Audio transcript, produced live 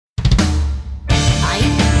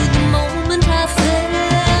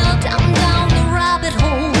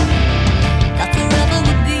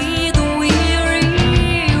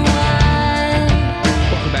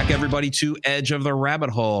everybody, to Edge of the Rabbit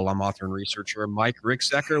Hole. I'm author and researcher Mike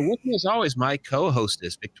Ricksecker. With me, as always, my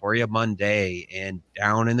co-hostess, Victoria Monday. And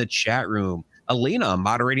down in the chat room, Alina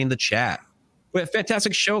moderating the chat. We have a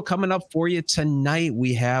fantastic show coming up for you tonight.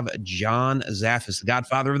 We have John Zaffis, the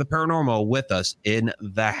godfather of the paranormal, with us in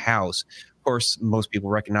the house. Of course, most people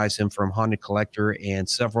recognize him from Haunted Collector and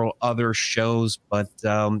several other shows, but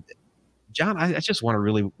John, I just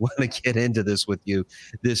really want to get into this with you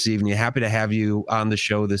this evening. Happy to have you on the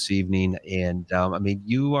show this evening. And I mean,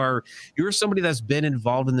 you're somebody that's been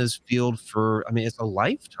involved in this field for, I mean, it's a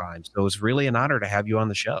lifetime. So it's really an honor to have you on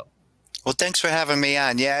the show. Well, thanks for having me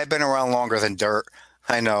on. Yeah, I've been around longer than dirt.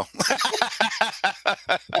 I know.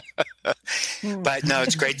 But no,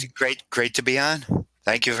 it's great to be on.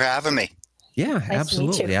 Thank you for having me. Yeah,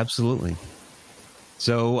 absolutely. Absolutely.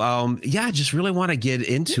 So, yeah, I just really want to get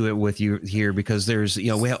into it with you here because there's,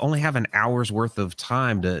 we only have an hour's worth of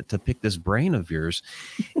time to pick this brain of yours.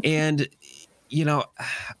 And,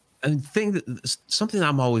 something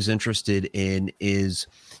I'm always interested in is,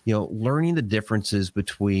 learning the differences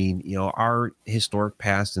between, our historic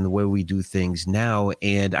past and the way we do things now.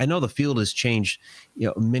 And I know the field has changed,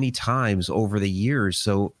 many times over the years.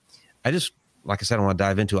 So like I said, I want to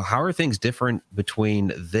dive into it. How are things different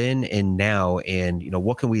between then and now? And,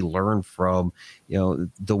 what can we learn from,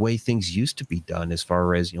 the way things used to be done as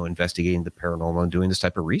far as, investigating the paranormal and doing this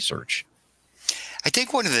type of research? I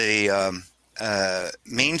think one of the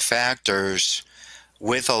main factors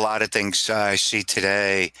with a lot of things I see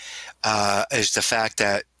today is the fact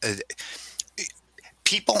that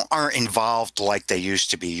people aren't involved like they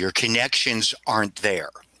used to be. Your connections aren't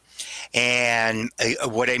there. And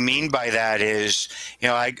what I mean by that is,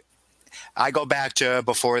 I go back to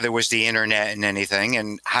before there was the internet and anything.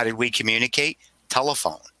 And how did we communicate?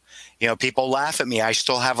 Telephone. People laugh at me. I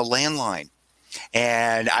still have a landline.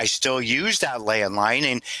 And I still use that landline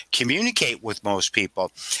and communicate with most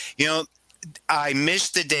people. I miss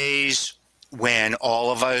the days when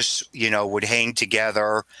all of us, would hang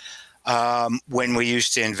together when we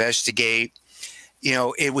used to investigate.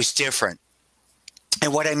 It was different.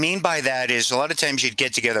 And what I mean by that is a lot of times you'd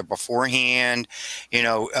get together beforehand,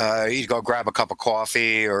 you'd go grab a cup of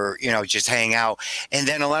coffee or, just hang out. And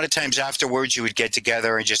then a lot of times afterwards you would get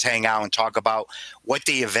together and just hang out and talk about what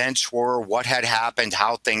the events were, what had happened,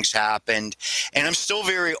 how things happened. And I'm still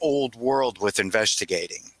very old world with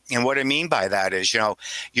investigating. And what I mean by that is,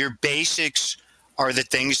 your basics are the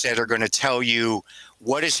things that are going to tell you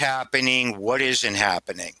what is happening, what isn't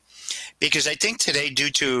happening. Because I think today, due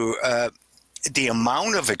to the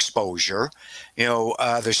amount of exposure,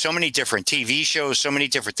 there's so many different TV shows, so many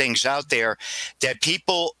different things out there that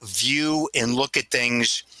people view and look at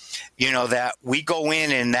things, that we go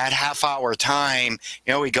in that half-hour time,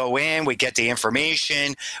 we go in, we get the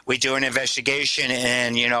information, we do an investigation,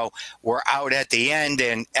 and, we're out at the end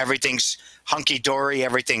and everything's hunky-dory,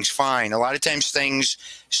 everything's fine. A lot of times things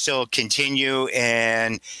still continue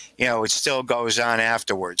and, it still goes on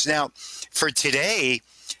afterwards. Now, for today,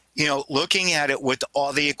 looking at it with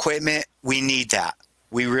all the equipment, we need that.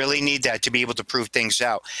 We really need that to be able to prove things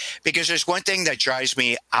out. Because there's one thing that drives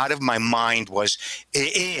me out of my mind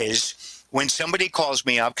is when somebody calls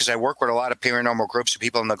me up, because I work with a lot of paranormal groups of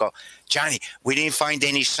people, and they'll go, Johnny, we didn't find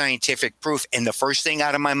any scientific proof. And the first thing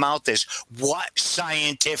out of my mouth is, what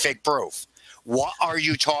scientific proof? What are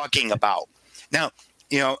you talking about? Now,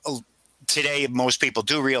 today, most people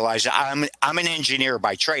do realize I'm an engineer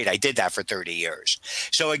by trade. I did that for 30 years.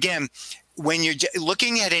 So again, when you're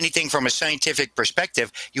looking at anything from a scientific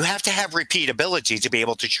perspective, you have to have repeatability to be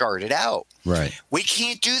able to chart it out. Right. We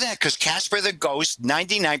can't do that because Casper the Ghost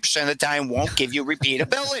 99% of the time won't give you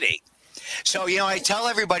repeatability. So, I tell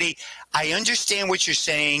everybody, I understand what you're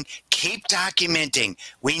saying. Keep documenting.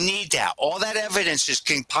 We need that. All that evidence is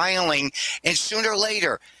compiling, and sooner or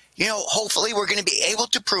later, hopefully we're going to be able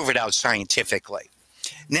to prove it out scientifically.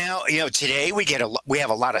 Now, today we have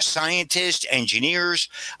a lot of scientists, engineers,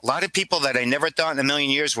 a lot of people that I never thought in a million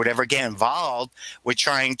years would ever get involved with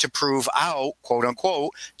trying to prove out, quote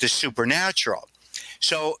unquote, the supernatural.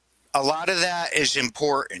 So a lot of that is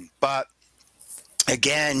important. But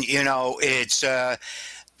again, it's the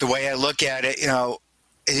way I look at it,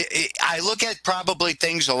 I look at probably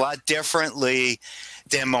things a lot differently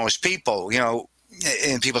than most people,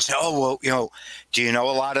 and people say, oh, well, do you know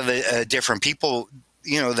a lot of the different people,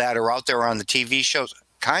 that are out there on the TV shows?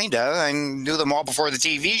 Kinda. I knew them all before the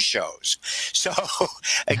TV shows. So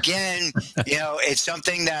again, it's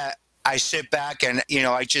something that I sit back and,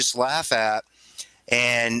 I just laugh at.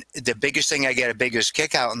 And the biggest thing I get a biggest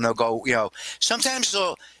kick out, and they'll go, sometimes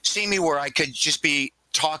they'll see me where I could just be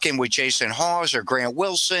talking with Jason Hawes or Grant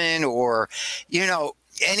Wilson or,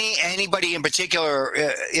 anybody in particular,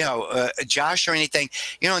 Josh or anything,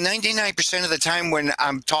 99% of the time when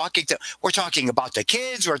I'm talking we're talking about the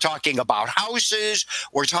kids, we're talking about houses,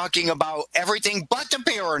 we're talking about everything but the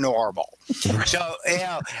paranormal. So,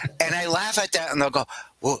 and I laugh at that and they'll go,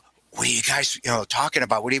 well, what are you guys, talking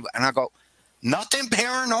about? And I go, nothing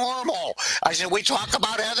paranormal. I said, we talk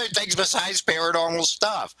about other things besides paranormal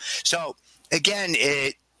stuff. So again,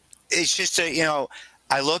 it's just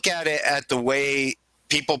I look at it at the way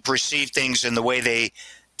people perceive things and the way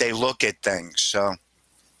they look at things. So,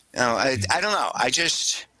 I don't know.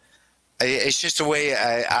 It's just the way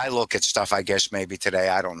I look at stuff, I guess, maybe today.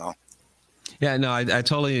 I don't know. Yeah, no, I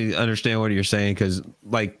totally understand what you're saying, because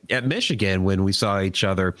like at Michigan, when we saw each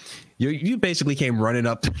other, you basically came running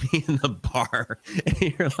up to me in the bar and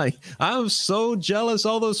you're like, I'm so jealous.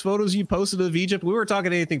 All those photos you posted of Egypt. We were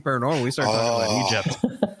talking anything paranormal. We started talking about Egypt.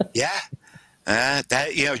 Yeah.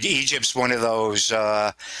 That Egypt's one of those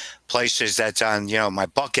places that's on my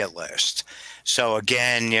bucket list. So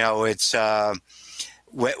again, it's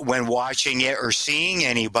when watching it or seeing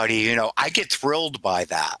anybody, I get thrilled by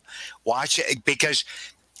that. Watch it, because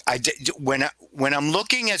when I'm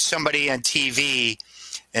looking at somebody on TV,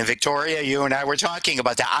 and Victoria, you and I were talking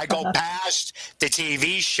about that, I go past the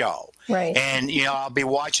TV show. Right. And, I'll be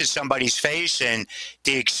watching somebody's face and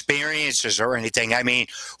the experiences or anything. I mean,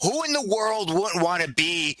 who in the world wouldn't want to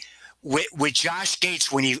be with Josh Gates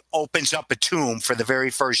when he opens up a tomb for the very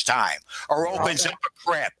first time or opens up a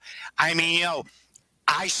crypt? I mean,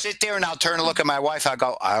 I sit there and I'll turn and look at my wife. I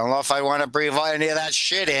go, I don't know if I want to breathe any of that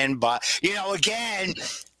shit in. But, again,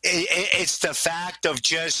 it's the fact of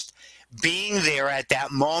just being there at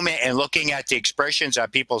that moment and looking at the expressions on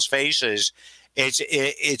people's faces. It's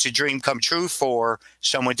a dream come true for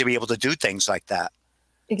someone to be able to do things like that.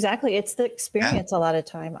 Exactly. It's the experience a lot of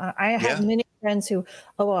time. I have many friends who,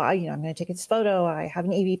 I'm going to take this photo. I have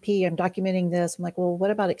an EVP. I'm documenting this. I'm like, well,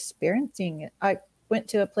 what about experiencing it? I went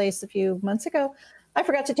to a place a few months ago. I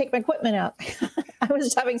forgot to take my equipment out. I was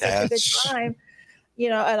just having such a good time,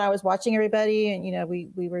 and I was watching everybody, and, we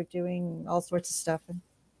were doing all sorts of stuff, and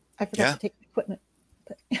I forgot to take the equipment,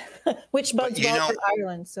 which bodes well for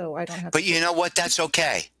Ireland. So I don't have But you know what? That's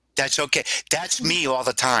okay. That's okay. That's me all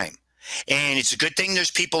the time. And it's a good thing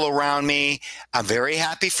there's people around me. I'm very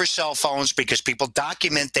happy for cell phones because people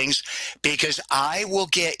document things, because I will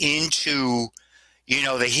get into,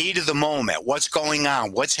 the heat of the moment. What's going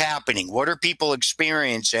on? What's happening? What are people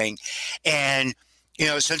experiencing? And,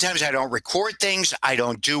 sometimes I don't record things. I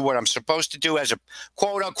don't do what I'm supposed to do as a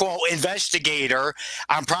quote unquote investigator.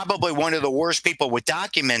 I'm probably one of the worst people with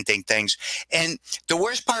documenting things. And the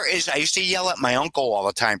worst part is I used to yell at my uncle all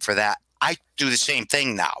the time for that. I do the same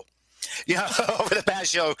thing now. Over the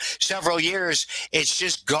past several years, it's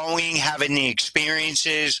just going, having the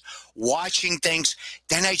experiences, watching things.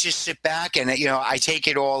 Then I just sit back and I take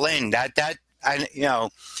it all in.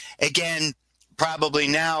 Again, probably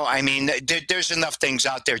now. I mean, there's enough things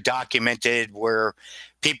out there documented where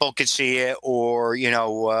people could see it or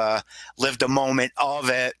live the moment of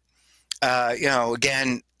it.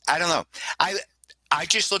 Again, I don't know. I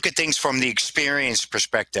just look at things from the experience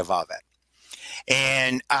perspective of it.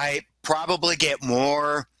 And I probably get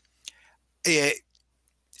more,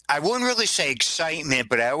 I wouldn't really say excitement,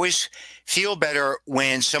 but I always feel better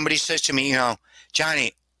when somebody says to me,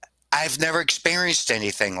 Johnny, I've never experienced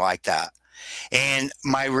anything like that. And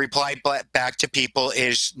my reply back to people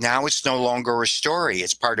is, now it's no longer a story.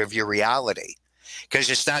 It's part of your reality. Because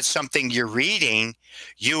it's not something you're reading.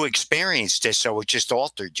 You experienced it, so it just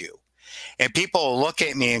altered you. And people look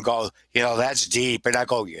at me and go, that's deep. And I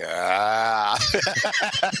go, yeah.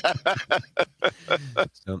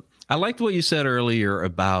 So I liked what you said earlier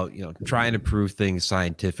about, trying to prove things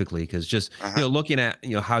scientifically, because just, looking at,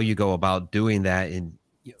 how you go about doing that and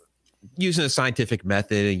using a scientific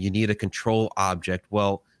method, and you need a control object.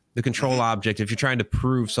 Well, the control object, if you're trying to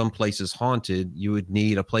prove some place is haunted, you would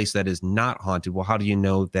need a place that is not haunted. Well, how do you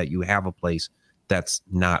know that you have a place that's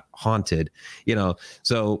not haunted?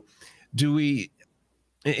 So do we,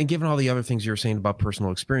 and given all the other things you were saying about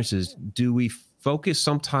personal experiences, do we focus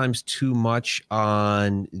sometimes too much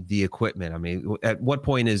on the equipment? I mean, at what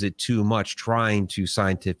point is it too much trying to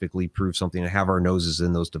scientifically prove something and have our noses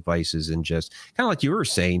in those devices, and just kind of like you were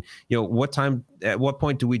saying, at what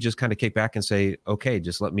point do we just kind of kick back and say, okay,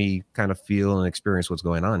 just let me kind of feel and experience what's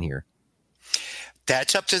going on here?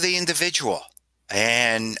 That's up to the individual.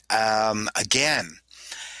 And again,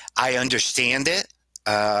 I understand it.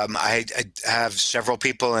 I have several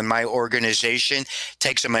people in my organization.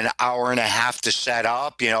 Takes them an hour and a half to set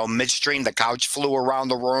up. Midstream, the couch flew around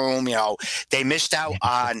the room. They missed out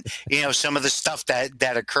on some of the stuff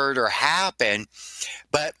that occurred or happened.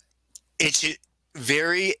 But it's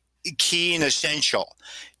very key and essential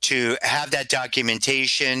to have that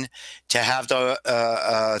documentation, to have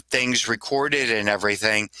the things recorded and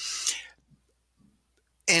everything.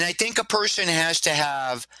 And I think a person has to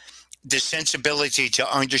have the sensibility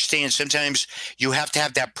to understand sometimes you have to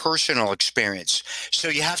have that personal experience. So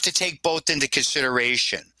you have to take both into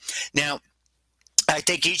consideration. Now, I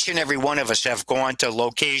think each and every one of us have gone to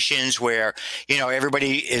locations where,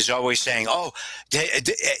 everybody is always saying, oh,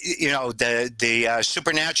 the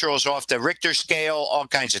supernatural is off the Richter scale. All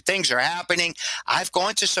kinds of things are happening. I've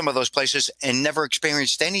gone to some of those places and never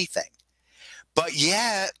experienced anything. But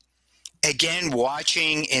yet, again,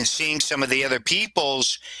 watching and seeing some of the other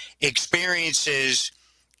people's experiences,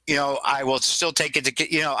 I will still take it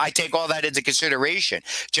to, I take all that into consideration.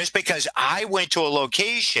 Just because I went to a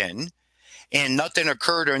location and nothing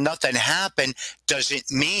occurred or nothing happened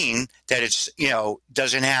doesn't mean that it's,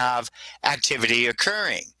 doesn't have activity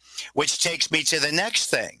occurring, which takes me to the next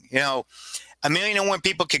thing. 1,000,001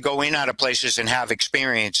 people could go in out of places and have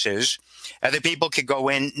experiences. Other people could go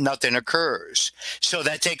in, nothing occurs. So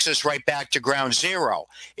that takes us right back to ground zero.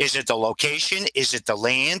 Is it the location? Is it the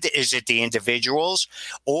land? Is it the individuals?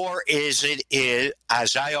 Or is it,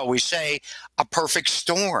 as I always say, a perfect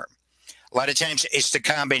storm? A lot of times it's the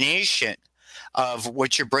combination of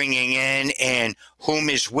what you're bringing in and whom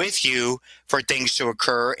is with you for things to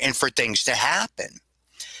occur and for things to happen.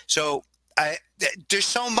 So there's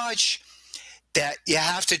so much that you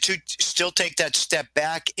have to still take that step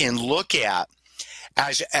back and look at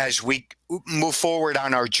as we move forward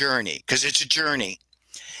on our journey, because it's a journey.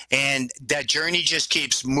 And that journey just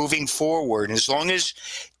keeps moving forward. And as long as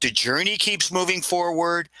the journey keeps moving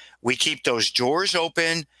forward, we keep those doors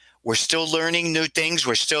open. We're still learning new things.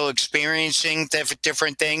 We're still experiencing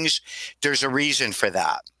different things. There's a reason for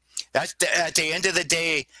that. That's at the end of the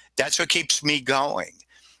day, that's what keeps me going.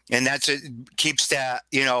 And keeps that,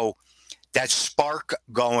 that spark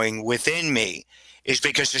going within me, is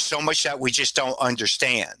because there's so much that we just don't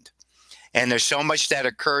understand. And there's so much that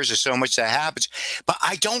occurs, there's so much that happens. But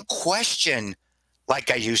I don't question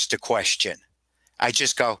like I used to question. I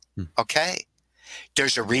just go, okay,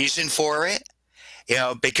 there's a reason for it.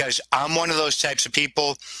 Because I'm one of those types of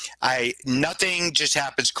people. Nothing just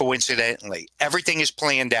happens coincidentally. Everything is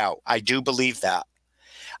planned out. I do believe that.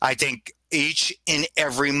 I think each and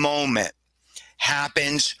every moment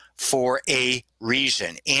happens for a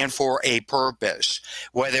reason and for a purpose,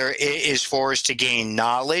 whether it is for us to gain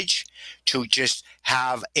knowledge, to just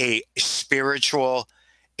have a spiritual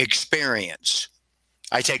experience.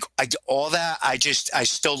 I take all that. I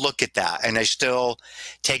still look at that and I still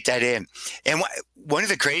take that in. And one of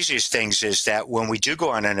the craziest things is that when we do go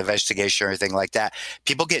on an investigation or anything like that,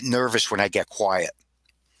 people get nervous when I get quiet.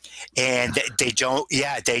 And they don't,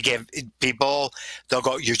 they give people, they'll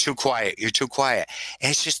go, you're too quiet. You're too quiet.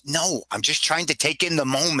 And it's just, no, I'm just trying to take in the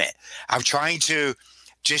moment. I'm trying to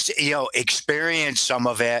just, experience some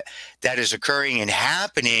of it that is occurring and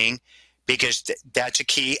happening, because that's a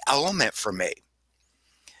key element for me.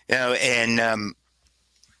 And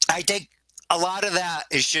I think a lot of that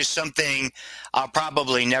is just something I'll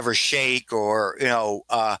probably never shake or,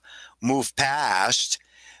 move past.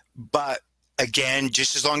 But again,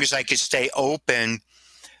 just as long as I could stay open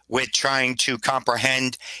with trying to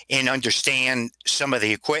comprehend and understand some of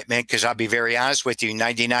the equipment, because I'll be very honest with you,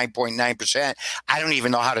 99.9%, I don't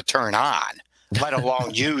even know how to turn on, let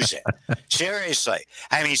alone use it. Seriously.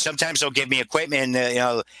 I mean, sometimes they'll give me equipment,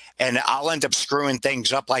 and I'll end up screwing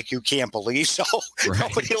things up like you can't believe. So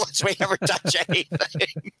nobody lets me ever touch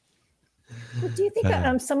anything. Well, do you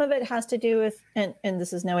think some of it has to do with, and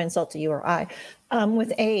this is no insult to you or I,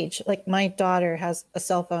 with age? Like my daughter has a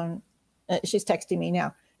cell phone. She's texting me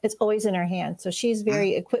now. It's always in her hand. So she's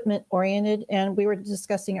very equipment oriented. And we were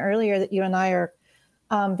discussing earlier that you and I are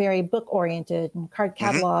very book oriented and card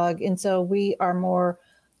catalog. And so we are more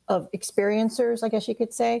of experiencers, I guess you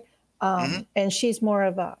could say. And she's more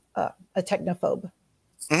of a technophobe.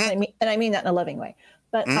 And I mean that in a loving way.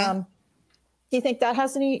 But do you think that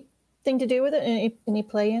has anything to do with it? Any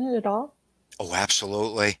play in it at all? Oh,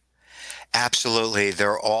 absolutely. Absolutely.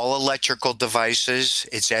 They're all electrical devices.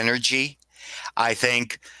 It's energy. I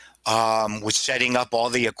think with setting up all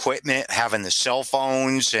the equipment, having the cell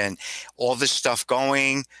phones and all this stuff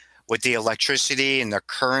going with the electricity and the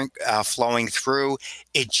current flowing through,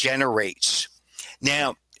 it generates.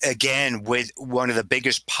 Now, again, with one of the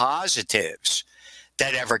biggest positives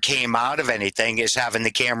that ever came out of anything is having the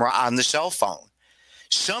camera on the cell phone.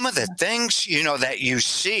 Some of the things, you know, that you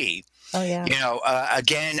see, Oh, yeah. you know,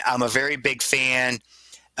 again, I'm a very big fan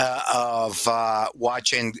of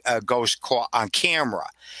watching ghosts caught on camera.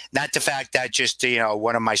 Not the fact that just, you know,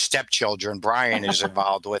 one of my stepchildren, Brian, is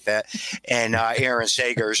involved with it, and Aaron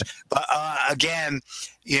Sagers. But again,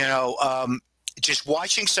 you know, just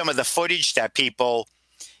watching some of the footage that people,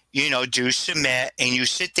 you know, do submit, and you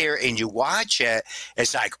sit there and you watch it,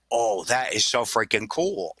 it's like, oh, that is so freaking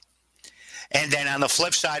cool. And then on the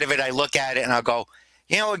flip side of it, I look at it and I'll go,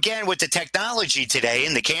 you know, again, with the technology today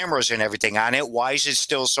and the cameras and everything on it, why is it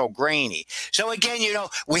still so grainy? So again, you know,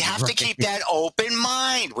 we have to keep that open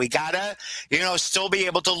mind. We got to, you know, still be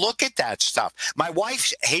able to look at that stuff. My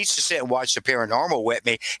wife hates to sit and watch the paranormal with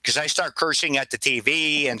me because I start cursing at the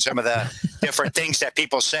TV and some of the different things that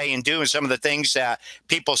people say and do, and some of the things that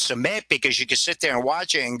people submit, because you can sit there and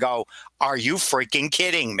watch it and go, are you freaking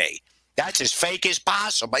kidding me? That's as fake as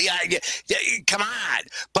possible. Yeah, come on.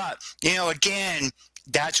 But, you know, again,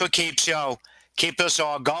 that's what keeps us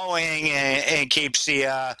all going, and keeps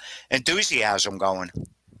the enthusiasm going.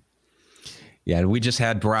 Yeah, and we just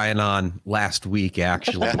had Brian on last week,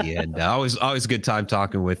 actually, and always a good time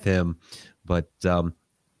talking with him. But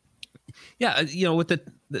yeah, you know, with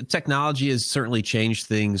the technology has certainly changed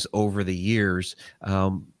things over the years.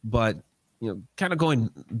 But you know, kind of going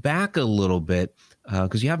back a little bit,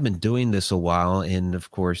 because you have been doing this a while, and of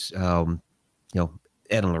course, you know,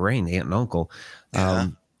 Ed and Lorraine, aunt and uncle.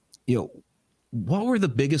 You know, what were the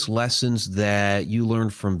biggest lessons that you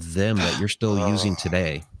learned from them that you're still using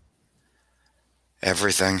today?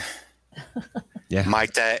 Everything. Yeah,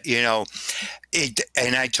 Mike, that, you know,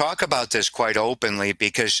 and I talk about this quite openly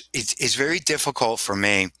because it's very difficult for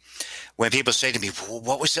me when people say to me, well,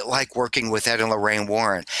 what was it like working with Ed and Lorraine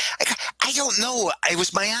Warren? I don't know. It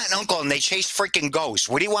was my aunt and uncle, and they chased freaking ghosts.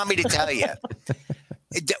 What do you want me to tell you?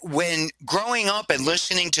 When growing up and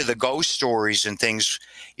listening to the ghost stories and things,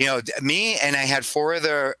 you know, me and I had 4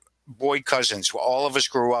 other boy cousins. All of us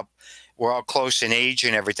grew up. We're all close in age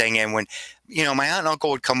and everything. And when, you know, my aunt and uncle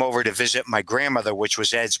would come over to visit my grandmother, which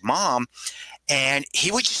was Ed's mom, and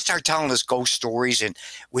he would just start telling us ghost stories, and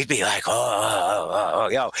we'd be like, oh,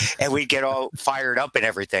 you know, and we'd get all fired up and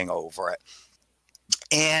everything over it.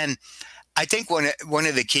 And I think one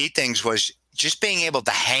of the key things was just being able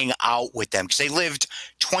to hang out with them, because they lived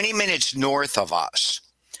 20 minutes north of us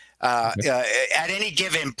at any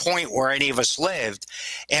given point where any of us lived.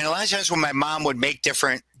 And a lot of times when my mom would make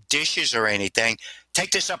different dishes or anything,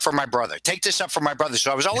 take this up for my brother, take this up for my brother.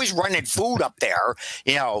 So I was always running food up there,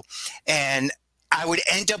 you know, and I would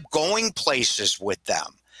end up going places with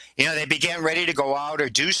them. You know, they'd be getting ready to go out or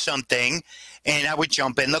do something, and I would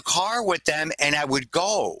jump in the car with them and I would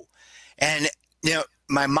go. And, you know,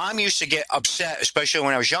 my mom used to get upset, especially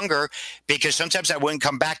when I was younger, because sometimes I wouldn't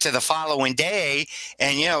come back to the following day.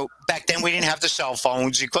 And, you know, back then we didn't have the cell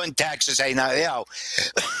phones. You couldn't text and say, no, you know,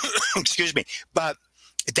 excuse me. But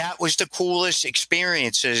that was the coolest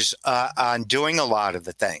experiences on doing a lot of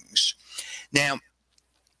the things. Now,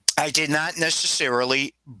 I did not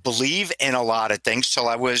necessarily believe in a lot of things till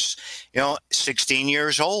I was, you know, 16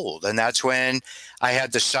 years old. And that's when I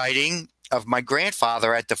had the sighting of my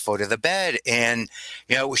grandfather at the foot of the bed, and,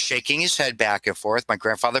 you know, was shaking his head back and forth. My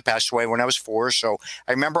grandfather passed away when I was 4, so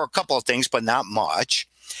I remember a couple of things, but not much.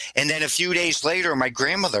 And then a few days later, my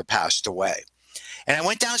grandmother passed away. And I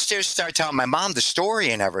went downstairs to start telling my mom the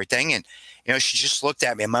story and everything, and, you know, she just looked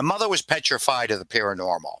at me. And my mother was petrified of the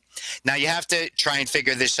paranormal. Now, you have to try and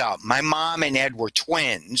figure this out. My mom and Ed were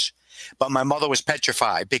twins, but my mother was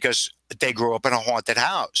petrified because they grew up in a haunted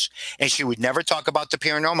house, and she would never talk about the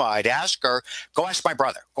paranormal. I'd ask her, go ask my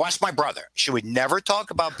brother, go ask my brother. She would never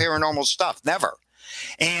talk about paranormal stuff, never.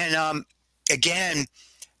 And again,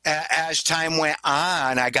 as time went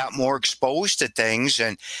on, I got more exposed to things.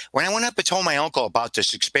 And when I went up and told my uncle about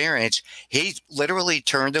this experience, he literally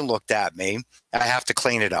turned and looked at me. I have to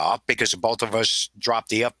clean it up because both of us dropped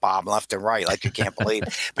the F-bomb left and right, like you can't believe.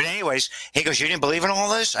 But anyways, he goes, you didn't believe in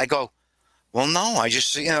all this? I go, well, no, I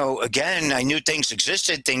just, you know, again, I knew things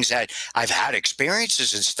existed, things that I've had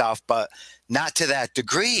experiences and stuff, but not to that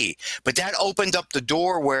degree. But that opened up the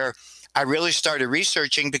door where I really started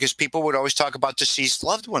researching, because people would always talk about deceased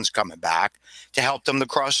loved ones coming back to help them to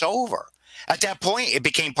cross over. At that point, it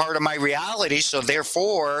became part of my reality. So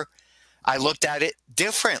therefore, I looked at it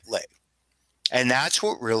differently. And that's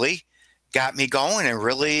what really got me going, and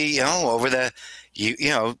really, you know, over the, you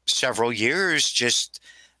know, several years, just,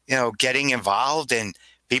 you know, getting involved and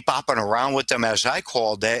be bopping around with them, as I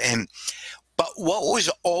called it. And, but what was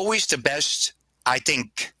always the best, I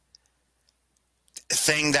think,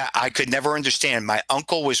 thing that I could never understand. My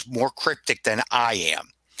uncle was more cryptic than I am.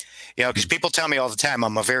 You know, because people tell me all the time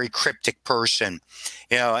I'm a very cryptic person,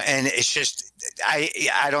 you know, and it's just,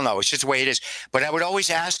 I don't know. It's just the way it is. But I would always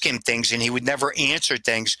ask him things and he would never answer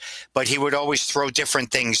things, but he would always throw different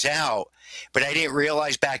things out. But I didn't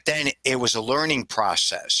realize back then it was a learning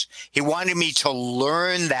process. He wanted me to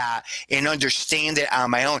learn that and understand it on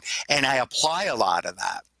my own. And I apply a lot of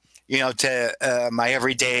that, you know, to my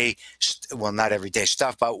everyday, well, not everyday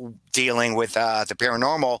stuff, but dealing with the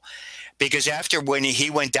paranormal. Because after when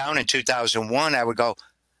he went down in 2001, I would go,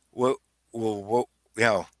 well, you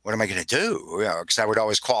know, what am I going to do? You know, because I would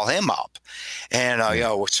always call him up, and you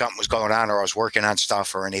know, something was going on, or I was working on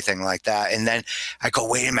stuff, or anything like that. And then I go,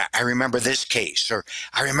 wait a minute, I remember this case, or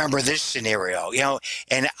I remember this scenario, you know,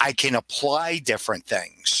 and I can apply different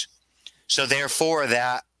things. So therefore,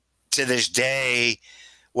 that to this day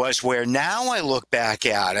was where now I look back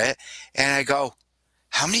at it and I go,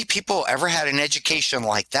 how many people ever had an education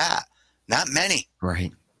like that? Not many.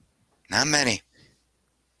 Right. Not many.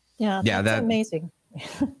 Yeah. That's amazing.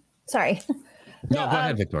 Sorry. No, go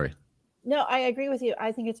ahead, Victoria. No, I agree with you.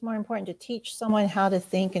 I think it's more important to teach someone how to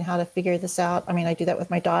think and how to figure this out. I mean, I do that with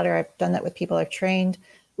my daughter. I've done that with people I've trained.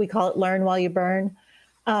 We call it learn while you burn.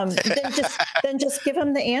 Then just give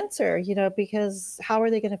them the answer, you know, because how are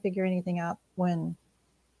they going to figure anything out when,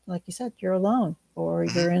 like you said, you're alone or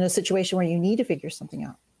you're in a situation where you need to figure something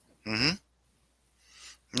out? Mm-hmm.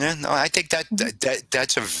 Yeah, no, I think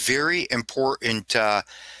that's a very important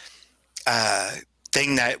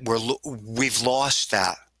thing that we've lost.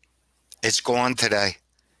 That it's gone today,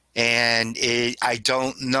 and I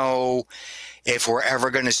don't know if we're ever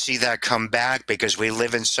going to see that come back because we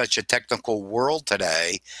live in such a technical world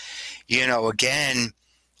today. You know, again,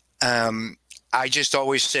 I just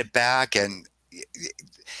always sit back and,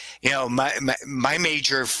 you know, my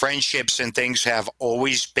major friendships and things have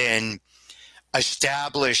always been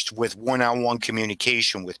established with one-on-one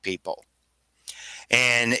communication with people.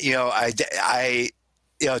 And, you know, I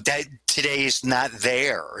you know, that today is not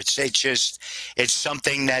there. It's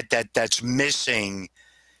something that's missing,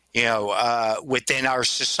 you know, within our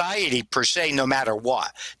society per se, no matter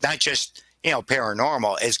what, not just, you know,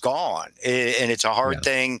 paranormal. It's gone. And it's a hard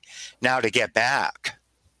thing now to get back.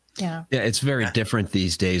 Yeah. Yeah, it's very different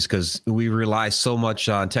these days because we rely so much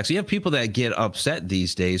on text. You have people that get upset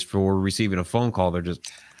these days for receiving a phone call. They're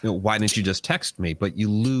just, you know, why didn't you just text me? But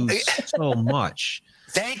you lose so much.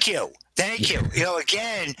 Thank you. You know,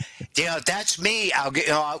 again, you know, that's me. I'll get,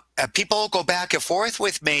 you know, people will go back and forth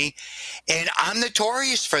with me, and I'm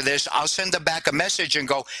notorious for this. I'll send them back a message and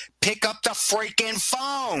go, pick up the freaking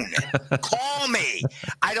phone, call me.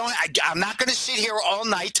 I'm not going to sit here all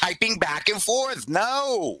night typing back and forth.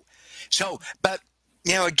 No. So, but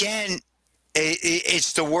you know, again,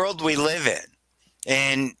 it's the world we live in,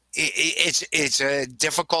 and it's a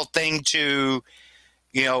difficult thing to,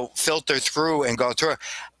 you know, filter through and go through.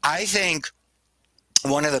 I think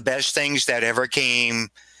one of the best things that ever came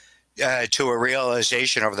to a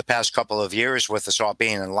realization over the past couple of years with us all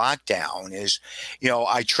being in lockdown is, you know,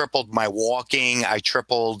 I tripled my walking. I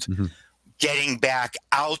tripled getting back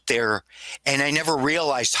out there. And I never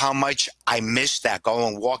realized how much I missed that,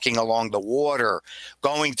 walking along the water,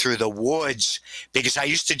 going through the woods, because I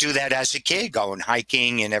used to do that as a kid, going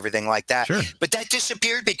hiking and everything like that. Sure. But that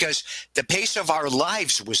disappeared because the pace of our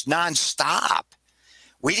lives was nonstop.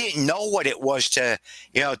 We didn't know what it was to,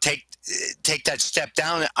 you know, take that step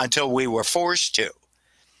down until we were forced to.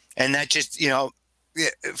 And that just, you know,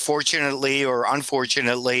 fortunately or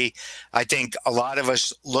unfortunately, I think a lot of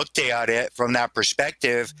us looked at it from that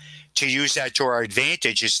perspective to use that to our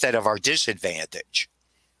advantage instead of our disadvantage.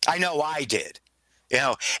 I know I did, you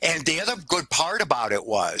know, and the other good part about it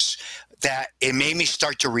was that it made me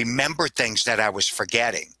start to remember things that I was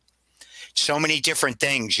forgetting. So many different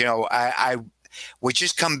things, you know, I would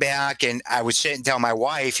just come back and I would sit and tell my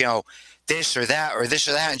wife, you know, this or that or this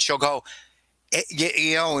or that. And she'll go,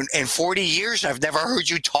 you know, in 40 years, I've never heard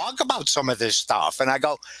you talk about some of this stuff. And I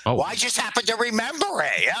go, well, I just happen to remember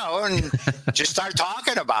it, you know, and just start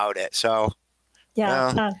talking about it. So,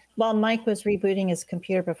 yeah. While Mike was rebooting his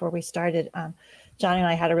computer before we started, Johnny and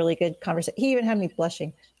I had a really good conversation. He even had me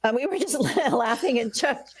blushing. We were just laughing and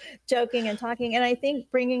joking and talking. And I think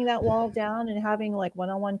bringing that wall down and having like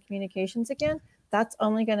one-on-one communications again, that's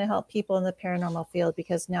only going to help people in the paranormal field,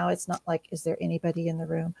 because now it's not like, is there anybody in the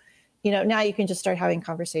room? You know, now you can just start having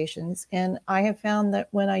conversations. And I have found that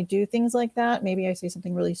when I do things like that, maybe I say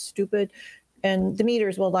something really stupid and the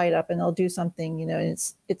meters will light up and they'll do something, you know, and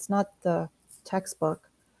it's not the textbook.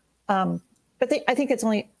 But I think that's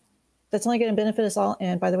only going to benefit us all.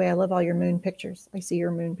 And by the way, I love all your moon pictures. I see your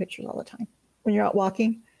moon pictures all the time. when you're out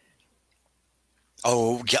walking?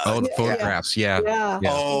 Oh, yeah. Oh, the photographs. Yeah. Yeah.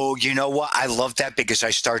 Oh, you know what? I love that because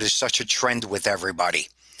I started such a trend with everybody.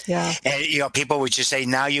 Yeah. And, you know, people would just say,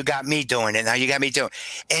 now you got me doing it. Now you got me doing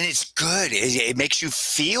it. And it's good. It makes you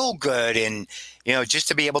feel good. And, you know, just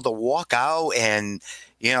to be able to walk out and,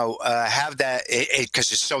 you know, have that,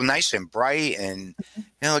 because it's so nice and bright. And, you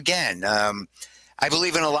know, again, I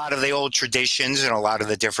believe in a lot of the old traditions and a lot of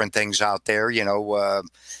the different things out there, you know,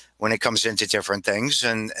 when it comes into different things.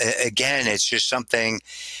 And again, it's just something,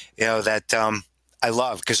 you know, that I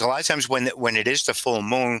love, because a lot of times when it is the full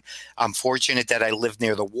moon, I'm fortunate that I live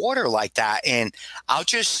near the water like that. And I'll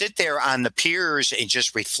just sit there on the piers and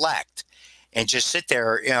just reflect and just sit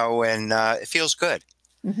there, you know, and it feels good.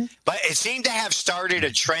 Mm-hmm. But it seemed to have started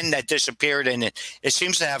a trend that disappeared, and it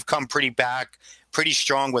seems to have come pretty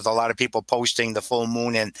strong with a lot of people posting the full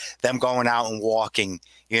moon and them going out and walking,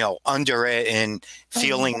 you know, under it and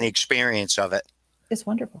feeling the experience of it. It's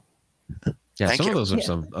wonderful. Yeah, Thank some you. of those are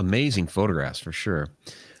some amazing photographs for sure.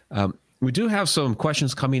 We do have some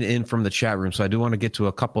questions coming in from the chat room, so I do want to get to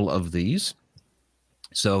a couple of these.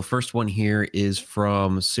 So first one here is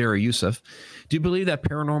from Sarah Youssef. Do you believe that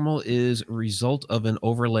paranormal is a result of an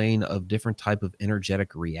overlaying of different type of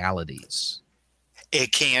energetic realities?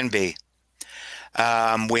 It can be.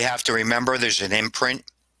 We have to remember there's an imprint.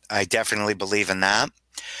 I definitely believe in that.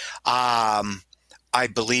 I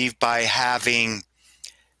believe by having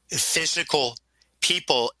physical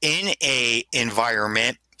people in a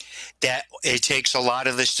environment that it takes a lot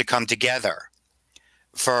of this to come together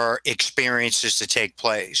for experiences to take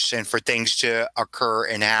place and for things to occur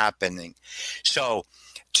and happening. So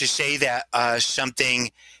to say that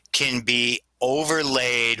something can be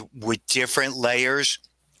overlaid with different layers,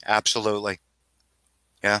 absolutely.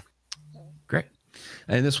 Yeah. Great.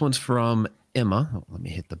 And this one's from Emma. Oh, let me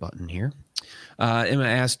hit the button here. Emma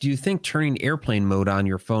asked, do you think turning airplane mode on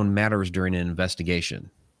your phone matters during an investigation?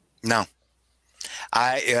 No.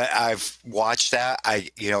 I've watched that.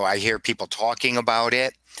 I hear people talking about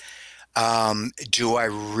it. Do I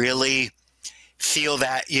really feel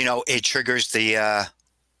that, you know, it triggers the,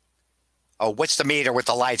 what's the meter with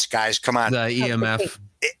the lights, guys? Come on. The EMF.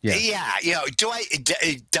 Yeah. You know,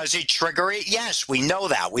 does it trigger it? Yes, we know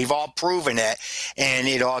that. We've all proven it. And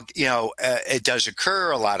it all, you know, it does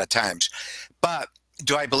occur a lot of times. But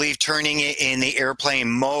do I believe turning it in the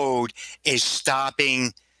airplane mode is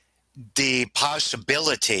stopping the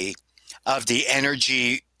possibility of the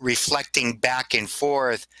energy reflecting back and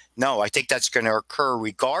forth? No, I think that's going to occur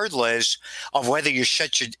regardless of whether you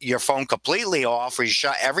shut your phone completely off or you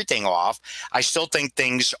shut everything off. I still think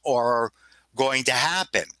things are going to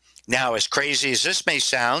happen. Now, as crazy as this may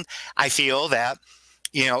sound, I feel that,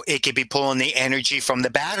 you know, it could be pulling the energy from the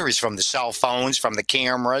batteries, from the cell phones, from the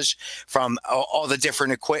cameras, from all the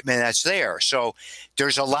different equipment that's there. So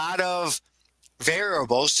there's a lot of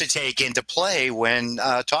variables to take into play when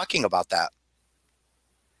talking about that.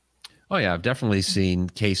 Oh yeah, I've definitely seen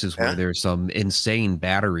cases where there's some insane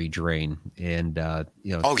battery drain, and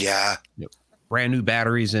you know, brand new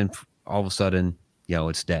batteries, and all of a sudden, you know,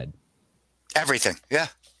 it's dead. Everything, yeah.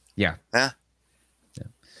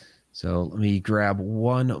 So let me grab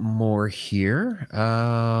one more here.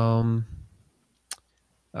 From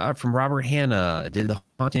Robert Hanna, did the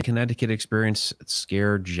Haunting in Connecticut experience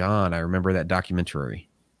scare John? I remember that documentary.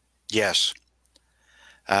 Yes.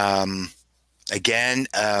 Again,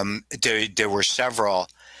 there were several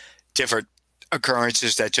different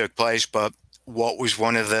occurrences that took place, but what was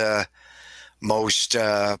one of the most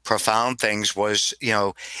profound things was, you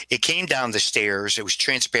know, it came down the stairs. It was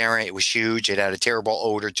transparent. It was huge. It had a terrible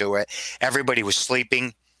odor to it. Everybody was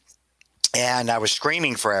sleeping, and I was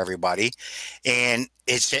screaming for everybody. And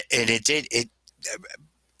as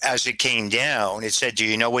it came down, it said, "Do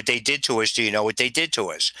you know what they did to us? Do you know what they did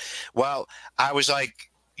to us?" Well, I was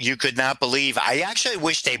like, you could not believe. I actually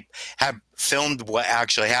wish they had filmed what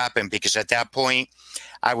actually happened, because at that point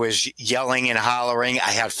I was yelling and hollering.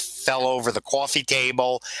 I had fell over the coffee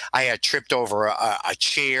table. I had tripped over a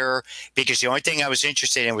chair, because the only thing I was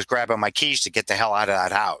interested in was grabbing my keys to get the hell out of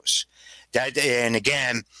that house. And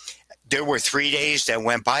again, there were 3 days that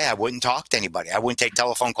went by. I wouldn't talk to anybody. I wouldn't take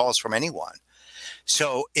telephone calls from anyone.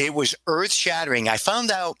 So it was earth shattering. I found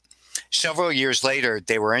out several years later,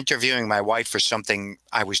 they were interviewing my wife for something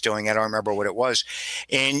I was doing. I don't remember what it was.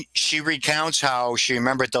 And she recounts how she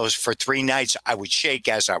remembered those for 3 nights. I would shake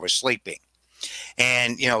as I was sleeping.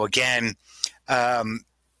 And, you know, again, I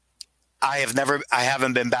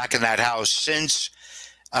haven't been back in that house since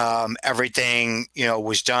everything, you know,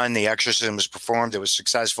 was done. The exorcism was performed. It was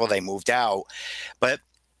successful. They moved out. But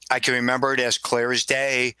I can remember it as clear as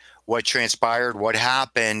day, what transpired, what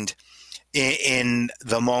happened. in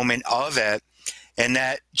the moment of it. And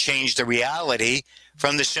that changed the reality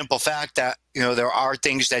from the simple fact that, there are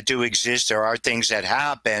things that do exist. There are things that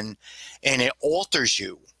happen, and it alters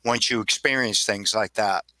you once you experience things like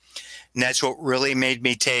that. And that's what really made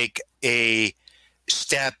me take a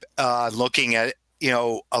step looking at,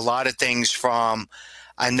 a lot of things from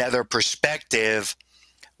another perspective.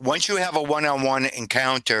 Once you have a one-on-one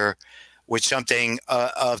encounter with something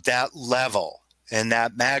of that level and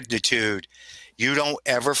that magnitude, you don't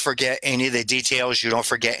ever forget any of the details. You don't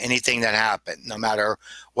forget anything that happened, no matter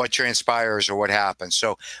what transpires or what happens.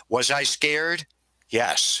 So was I scared?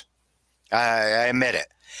 Yes, I admit it.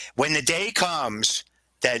 When the day comes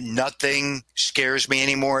that nothing scares me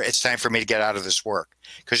anymore, it's time for me to get out of this work,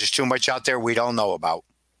 because there's too much out there we don't know about.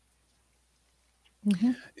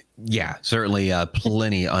 Mm-hmm. Yeah, certainly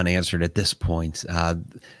plenty unanswered at this point.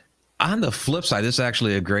 On the flip side, this is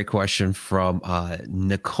actually a great question from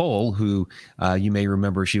Nicole, who you may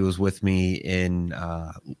remember, she was with me in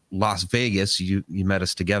Las Vegas. You met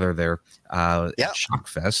us together there at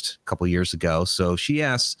Shockfest a couple years ago. So she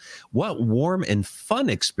asks, what warm and fun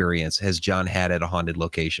experience has John had at a haunted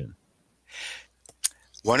location?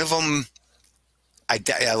 One of them, I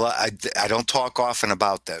don't talk often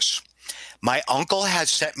about this. My uncle had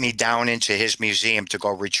sent me down into his museum to go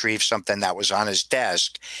retrieve something that was on his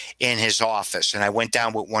desk in his office. And I went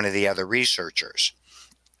down with one of the other researchers,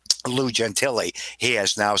 Lou Gentile. He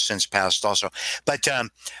has now since passed also. But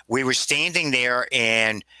we were standing there,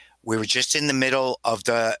 and we were just in the middle of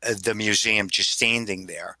the museum, just standing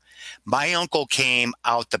there. My uncle came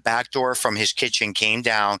out the back door from his kitchen, came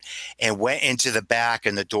down and went into the back,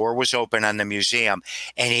 and the door was open on the museum,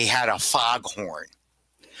 and he had a foghorn.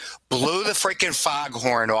 Blew the freaking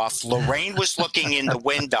foghorn off. Lorraine was looking in the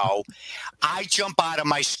window. I jump out of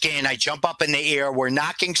my skin. I jump up in the air. We're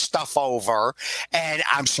knocking stuff over, and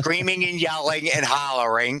I'm screaming and yelling and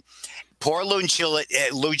hollering. Poor Lou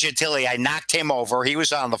Gentile, I knocked him over. He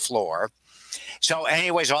was on the floor. So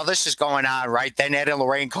anyways, all this is going on, right? Then Ed and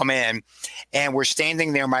Lorraine come in, and we're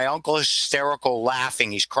standing there. My uncle is hysterical,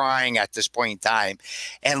 laughing. He's crying at this point in time.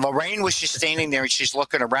 And Lorraine was just standing there, and she's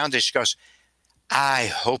looking around, and she goes, I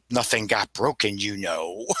hope nothing got broken,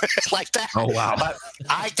 like that. Oh, wow. But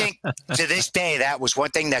I think to this day, that was one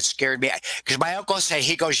thing that scared me. Because my uncle said,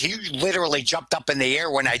 he goes, you literally jumped up in the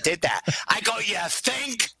air when I did that. I go, you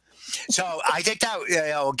think? So I think that,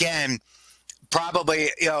 again, probably,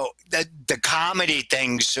 the comedy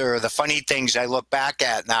things or the funny things I look back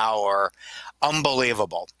at now are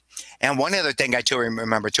unbelievable. And one other thing I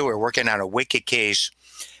remember, we were working on a wicked case.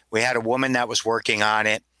 We had a woman that was working on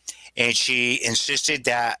it. And she insisted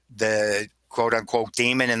that the quote-unquote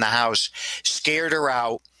demon in the house scared her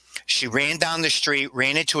out. She ran down the street,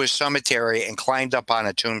 ran into a cemetery, and climbed up on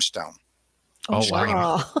a tombstone. Oh,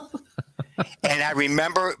 wow. And I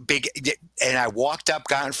remember and I walked up,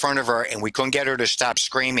 got in front of her, and we couldn't get her to stop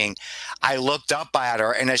screaming. I looked up at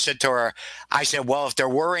her, and I said to her, well, if there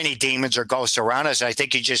were any demons or ghosts around us, I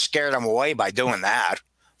think you just scared them away by doing that.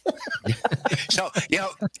 So,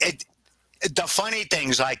 the funny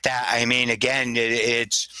things like that, I mean, again,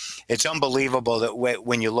 it's unbelievable that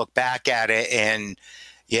when you look back at it and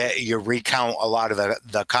you recount a lot of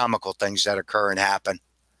the comical things that occur and happen.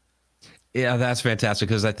 Yeah, that's fantastic,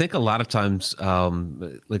 because I think a lot of times,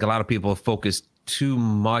 like a lot of people focus too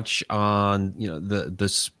much on, the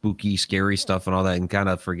spooky, scary stuff and all that, and kind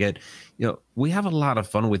of forget, we have a lot of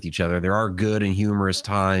fun with each other. There are good and humorous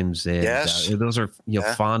times, and those are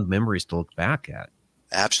fond memories to look back at.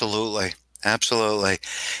 Absolutely. Absolutely.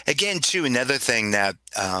 Again, too, another thing that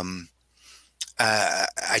I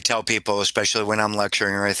tell people, especially when I'm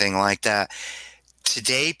lecturing or anything like that,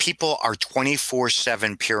 today people are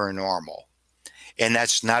 24/7 paranormal, and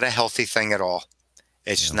that's not a healthy thing at all.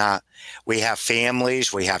 It's not. We have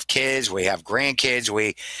families, we have kids, we have grandkids.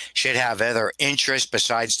 We should have other interests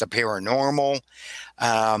besides the paranormal.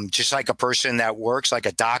 Just like a person that works, like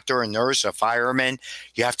a doctor, a nurse, a fireman,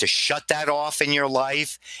 you have to shut that off in your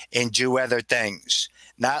life and do other things,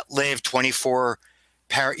 not live 24/7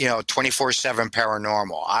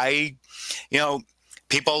 paranormal.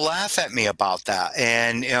 People laugh at me about that.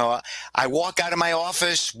 And, I walk out of my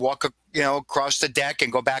office, across the deck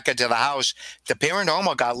and go back into the house. The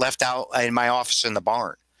paranormal got left out in my office in the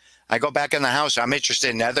barn. I go back in the house. I'm interested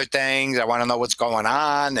in other things. I want to know what's going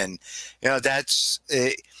on. And, that's,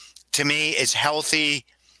 to me, it's healthy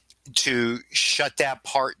to shut that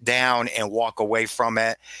part down and walk away from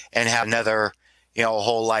it and have another,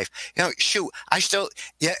 whole life. I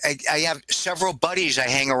have several buddies I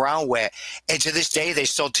hang around with. And to this day, they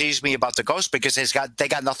still tease me about the ghost because they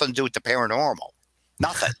got nothing to do with the paranormal.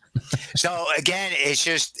 Nothing. So again, it's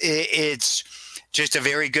just a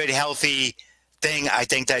very good, healthy thing. I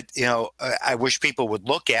think that, I wish people would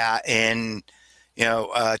look at and,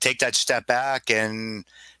 take that step back and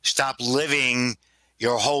stop living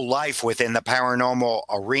your whole life within the paranormal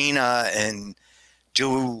arena and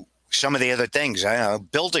do some of the other things. I don't know,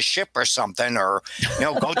 build a ship or something, or,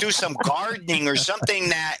 go do some gardening or something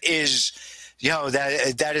that is,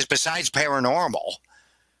 that is besides paranormal.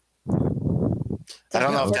 I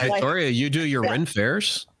don't know. Victoria, you do your Ren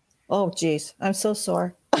fairs? Oh, geez. I'm so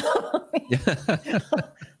sore.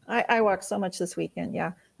 I walked so much this weekend.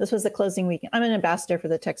 Yeah. This was the closing weekend. I'm an ambassador for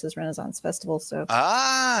the Texas Renaissance Festival. So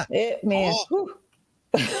it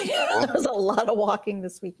was a lot of walking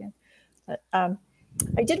this weekend. But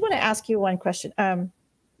I did want to ask you one question.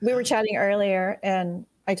 We were chatting earlier and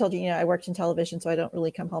I told you, I worked in television, so I don't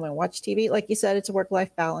really come home and watch TV. Like you said, it's a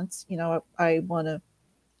work-life balance. I want to,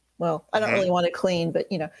 I don't really want to clean, but,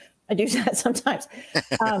 I do that sometimes.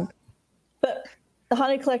 But The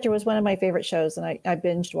Haunted Collector was one of my favorite shows, and I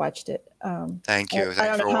binged watched it. Thank you. I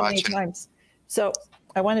don't know how many times. So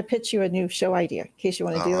I want to pitch you a new show idea in case you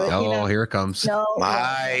want to do it. Oh, here it comes. No,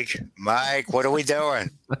 Mike, what are we doing?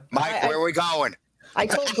 Mike, where are we going? I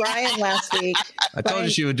told Brian last week. I told you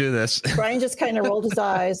she would do this. Brian just kind of rolled his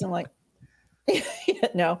eyes and like,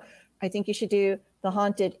 no, I think you should do the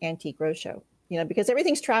Haunted Antique Roadshow, because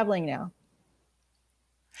everything's traveling now.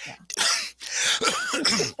 Yeah.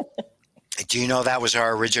 Do you know that was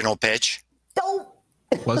our original pitch? Don't.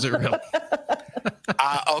 Was it really?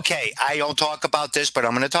 Okay, I don't talk about this, but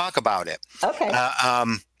I'm going to talk about it. Okay.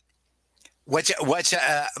 What's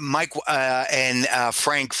Mike and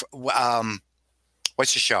Frank?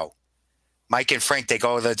 What's the show? Mike and Frank, they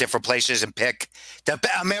go to the different places and pick the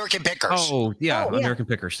American Pickers. Oh, yeah, American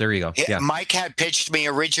Pickers. There you go. Yeah. Mike had pitched me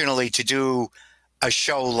originally to do a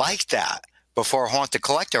show like that before Haunted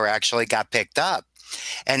Collector actually got picked up.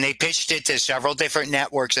 And they pitched it to several different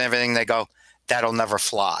networks and everything. They go, that'll never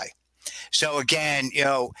fly. So again,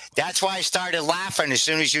 that's why I started laughing as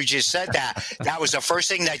soon as you just said that. That was the first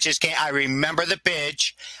thing that just came. I remember the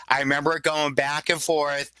pitch. I remember it going back and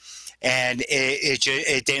forth, and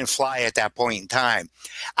it didn't fly at that point in time.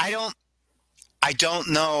 I don't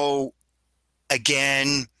know.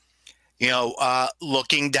 Again,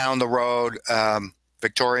 looking down the road,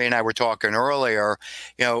 Victoria and I were talking earlier.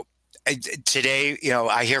 Today,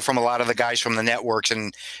 I hear from a lot of the guys from the networks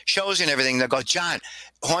and shows and everything. They go, John,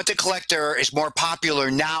 Haunted Collector is more popular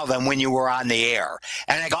now than when you were on the air.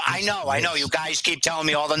 And I go, I know. You guys keep telling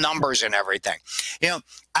me all the numbers and everything.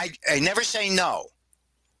 I never say no.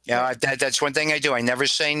 That's one thing I do. I never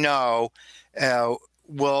say no.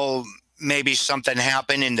 Will maybe something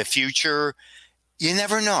happen in the future? You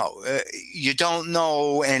never know. You don't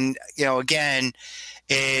know. And, again,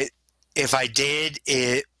 if I did,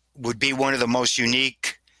 it would be one of the most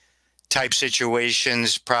unique type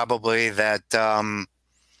situations probably that,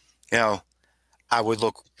 I would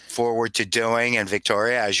look forward to doing. And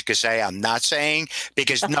Victoria, as you could say, I'm not saying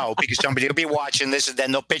because somebody will be watching this and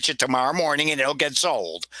then they'll pitch it tomorrow morning and it'll get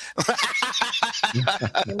sold.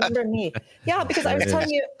 Remember me. Yeah, because I was telling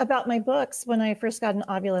you about my books when I first got an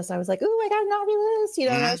Ovilus. I was like, "Ooh, I got an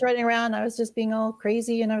Ovilus," and I was running around. I was just being all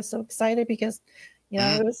crazy and I was so excited because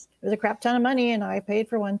it was a crap ton of money and I paid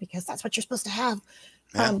for one because that's what you're supposed to have.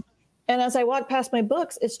 Yeah. And as I walk past my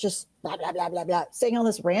books, it's just blah, blah, blah, blah, blah, saying all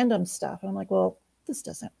this random stuff. And I'm like, well, this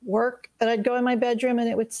doesn't work. And I'd go in my bedroom and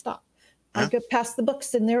it would stop. I'd go past the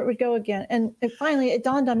books and there it would go again. And finally it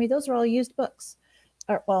dawned on me, those are all used books.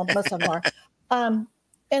 Most of them are. And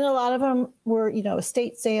a lot of them were,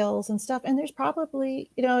 estate sales and stuff. And there's probably,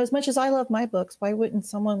 as much as I love my books, why wouldn't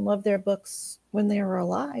someone love their books when they were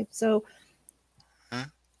alive? So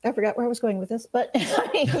I forgot where I was going with this, but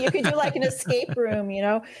you could do like an escape room,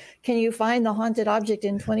 Can you find the haunted object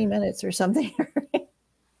in 20 minutes or something?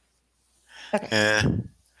 Okay.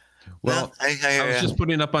 Well, I was just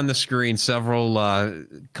putting up on the screen several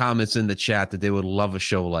comments in the chat that they would love a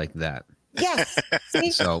show like that. Yes. See?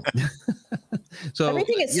 So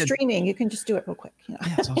everything is streaming. You can just do it real quick. Yeah,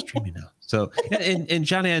 it's all streaming now. So, and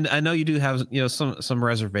Johnny, I know you do have some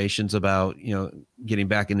reservations about getting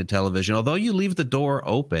back into television, although you leave the door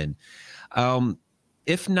open.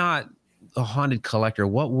 If not a Haunted Collector,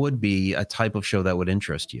 what would be a type of show that would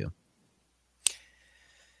interest you?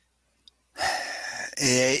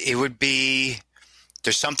 It would be,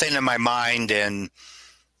 there's something in my mind, and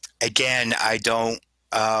again, I don't.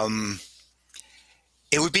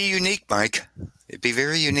 It would be unique, Mike. It'd be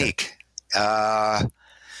very unique.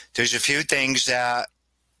 There's a few things that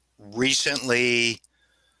recently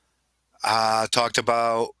talked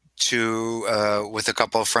about with a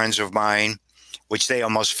couple of friends of mine. which they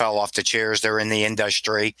almost fell off the chairs. They're in the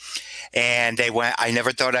industry. And they went, I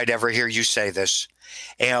never thought I'd ever hear you say this.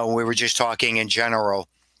 We were just talking in general.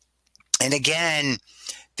 And again,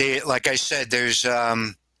 like I said, there's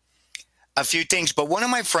a few things. But one of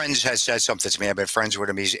my friends has said something to me. I've been friends with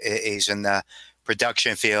him. He's in the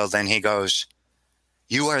production field. And he goes,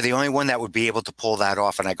 you are the only one that would be able to pull that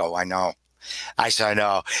off. And I go, I know. I said, I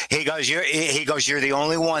know. He goes, you're the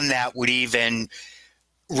only one that would even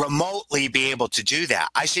remotely be able to do that.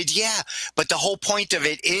 I said, yeah, but the whole point of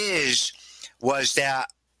it was that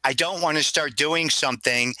I don't want to start doing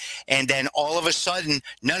something and then all of a sudden,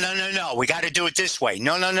 no, we got to do it this way.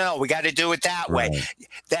 No, we got to do it that way.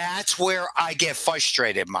 That's where I get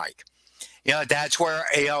frustrated, Mike. That's where,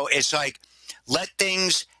 it's like, let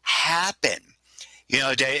things happen.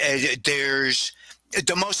 There's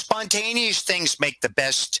the most spontaneous things make the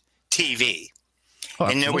best TV. Oh,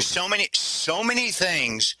 and there were so many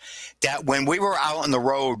things that when we were out on the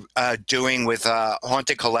road doing with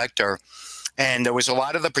Haunted Collector, and there was a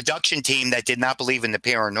lot of the production team that did not believe in the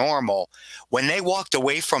paranormal, when they walked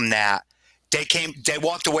away from that, they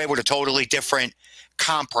walked away with a totally different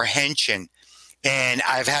comprehension. And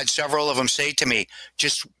I've had several of them say to me,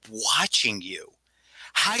 just watching you,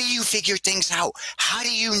 how do you figure things out? How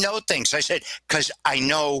do you know things? I said, because I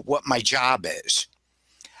know what my job is.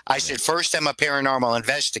 I said, first, I'm a paranormal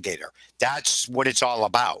investigator. That's what it's all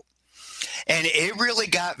about. And it really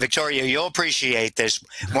got, Victoria, you'll appreciate this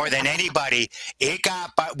more than anybody. It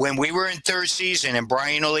got, when we were in third season, and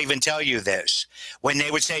Brian will even tell you this, when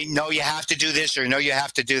they would say, no, you have to do this, or no, you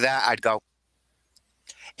have to do that, I'd go.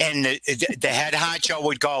 And the head honcho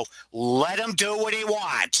would go, let him do what he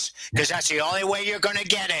wants, because that's the only way you're going to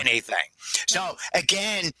get anything. So,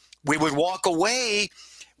 again, we would walk away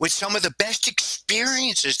with some of the best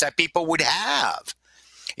experiences that people would have.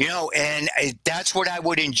 And that's what I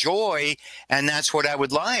would enjoy, and that's what I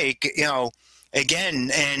would like, again.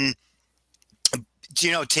 And,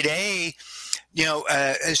 today,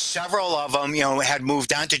 several of them, had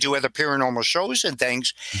moved on to do other paranormal shows and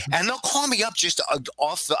things, and they'll call me up just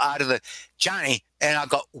out of the, Johnny, and I'll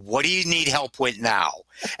go, what do you need help with now?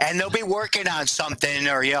 And they'll be working on something,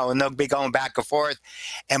 or, and they'll be going back and forth,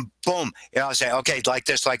 and boom, I'll say, okay, like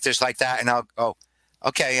this, like that, and I'll go,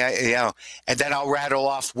 okay, and then I'll rattle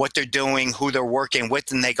off what they're doing, who they're working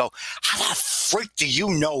with, and they go, how the freak do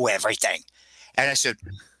you know everything? And I said,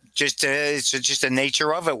 it's just the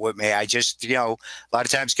nature of it with me. I just, a lot of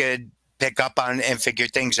times can pick up on and figure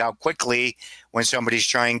things out quickly when somebody's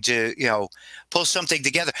trying to, pull something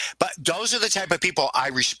together. But those are the type of people I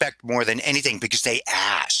respect more than anything, because they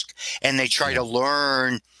ask and they try to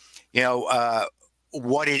learn,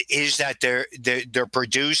 what it is that they're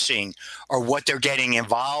producing, or what they're getting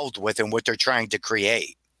involved with, and what they're trying to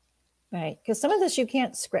create. Right. Because some of this you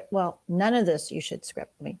can't script. Well, none of this you should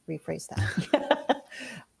script. Let me rephrase that.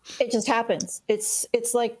 It just happens.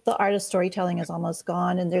 It's like the art of storytelling is almost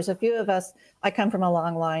gone. And there's a few of us. I come from a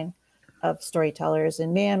long line of storytellers,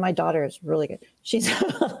 and man, my daughter is really good. She's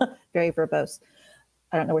very verbose.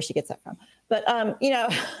 I don't know where she gets that from, but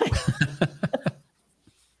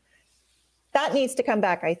that needs to come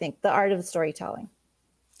back. I think the art of storytelling.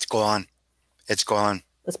 It's gone.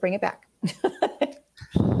 Let's bring it back.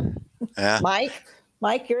 Yeah.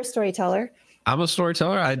 Mike, you're a storyteller. I'm a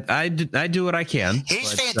storyteller. I do what I can.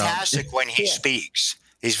 He's fantastic when he speaks.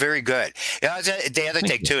 He's very good. The other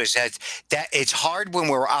thing too is that it's hard when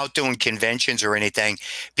we're out doing conventions or anything,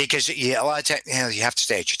 because a lot of times you have to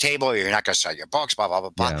stay at your table, or you're not going to sell your books, blah blah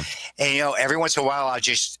blah blah. Yeah. And every once in a while, I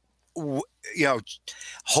just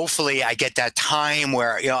hopefully I get that time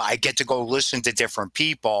where I get to go listen to different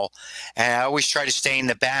people, and I always try to stay in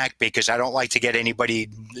the back because I don't like to get anybody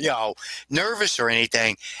nervous or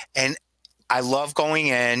anything. And I love going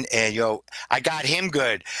in, and I got him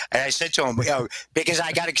good, and I said to him, because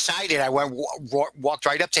I got excited, I walked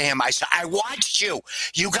right up to him. I said, I watched you.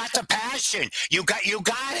 You got the passion. You got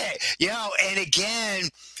it. And again,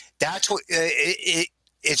 that's what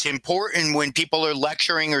it's important when people are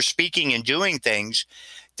lecturing or speaking and doing things,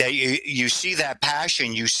 that you see that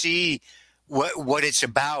passion, you see what it's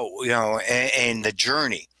about, and the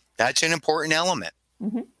journey. That's an important element.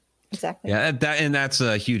 Mm-hmm. Exactly. Yeah, that's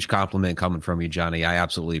a huge compliment coming from you, Johnny. I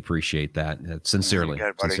absolutely appreciate that. Sincerely.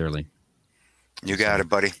 You got it,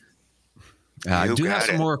 buddy. I do have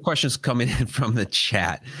some more questions coming in from the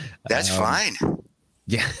chat. That's fine.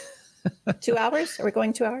 Yeah. 2 hours? Are we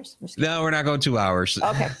going 2 hours? No, we're not going 2 hours.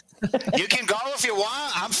 Okay. You can go if you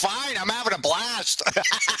want. I'm fine. I'm having a blast.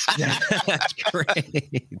 That's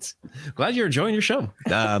great. Glad you're enjoying your show.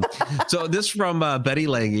 So this from Betty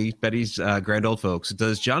Lange, Betty's grand old folks.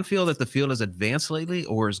 Does John feel that the field has advanced lately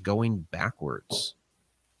or is going backwards?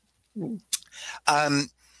 I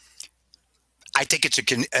think it's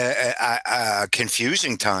a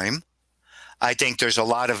confusing time. I think there's a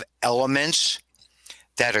lot of elements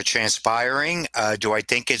that are transpiring. Do I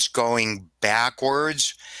think it's going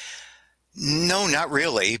backwards? No, not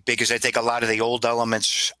really, because I think a lot of the old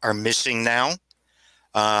elements are missing now.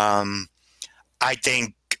 I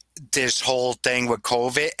think this whole thing with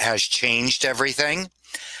COVID has changed everything.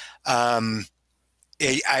 We're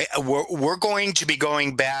going to be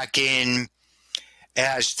going back in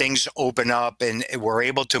as things open up and we're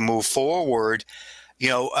able to move forward.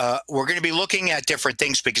 We're going to be looking at different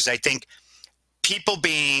things because I think people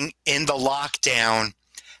being in the lockdown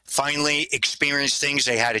finally experienced things.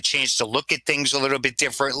 They had a chance to look at things a little bit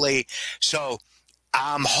differently. So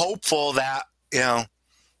I'm hopeful that,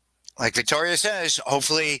 like Victoria says,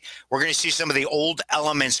 hopefully we're going to see some of the old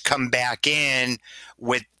elements come back in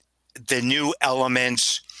with the new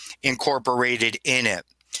elements incorporated in it.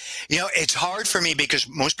 It's hard for me because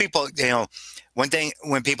most people, one thing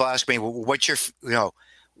when people ask me, well, what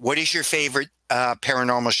is your favorite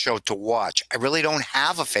paranormal show to watch? I really don't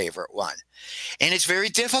have a favorite one. And it's very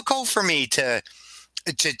difficult for me to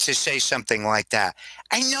say something like that.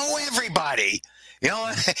 I know everybody,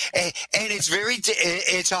 and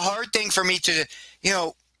it's a hard thing for me to,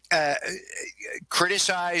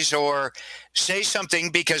 criticize or say something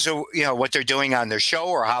because of, what they're doing on their show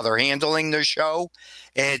or how they're handling their show.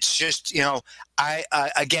 It's just, I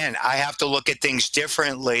have to look at things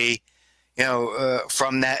differently,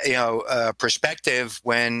 from that, perspective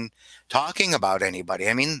when talking about anybody.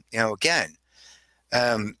 I mean, again,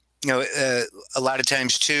 a lot of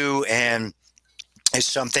times too, and it's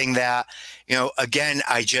something that, again,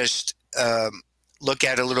 I just look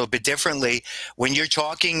at it a little bit differently. When you're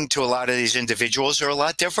talking to a lot of these individuals, they're a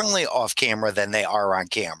lot differently off camera than they are on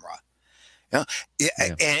camera. And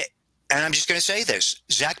I'm just going to say this,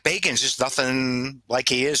 Zach Bagans is nothing like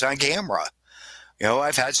he is on camera.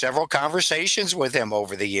 I've had several conversations with him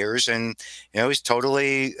over the years, and, he's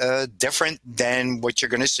totally different than what you're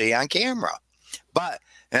going to see on camera. But,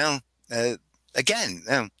 again,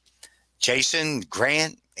 Jason,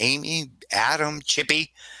 Grant, Amy, Adam,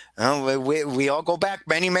 Chippy, we all go back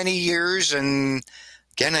many, many years. And,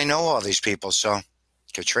 again, I know all these people. So,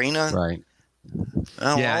 Katrina. Right.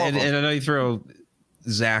 And I know you throw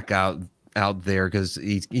Zach out there because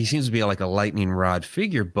he seems to be like a lightning rod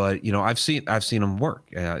figure, but I've seen him work.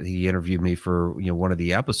 He interviewed me for one of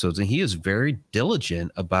the episodes, and he is very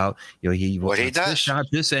diligent about what he does. This shot,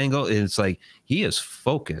 this angle, and it's like he is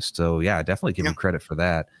focused. So yeah, definitely give him credit for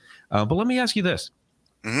that. But let me ask you this.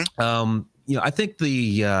 Mm-hmm. I think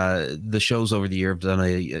the shows over the year have done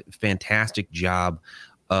a fantastic job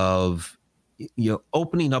of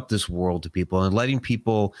opening up this world to people and letting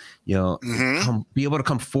people, be able to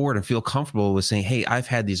come forward and feel comfortable with saying, hey, I've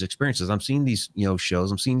had these experiences. I'm seeing these,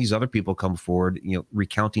 shows. I'm seeing these other people come forward,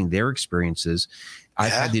 recounting their experiences.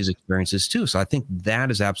 I've had these experiences too. So I think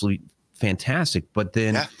that is absolutely fantastic. But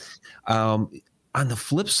then on the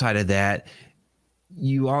flip side of that,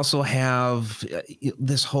 you also have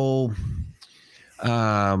this whole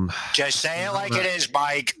just say it like it is,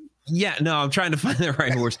 Mike. Yeah, no, I'm trying to find the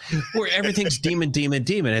right words where everything's demon.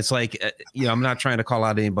 It's like, I'm not trying to call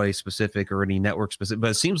out anybody specific or any network specific,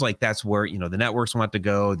 but it seems like that's where, the networks want to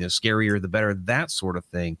go. The scarier, the better, that sort of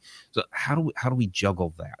thing. So how do we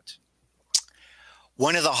juggle that?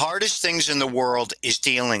 One of the hardest things in the world is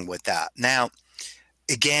dealing with that. Now,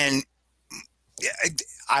 again,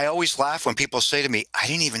 I always laugh when people say to me, I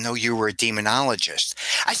didn't even know you were a demonologist.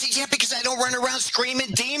 I say, yeah, because I don't run around screaming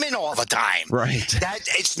demon all the time. Right.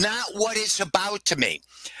 It's not what it's about to me.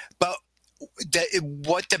 But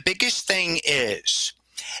what the biggest thing is,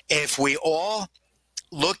 if we all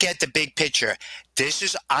look at the big picture,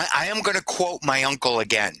 I am going to quote my uncle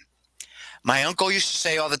again. My uncle used to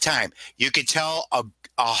say all the time, you could tell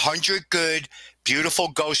 100 good, beautiful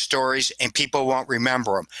ghost stories and people won't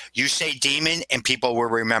remember them. You say demon and people will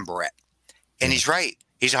remember it. And he's right.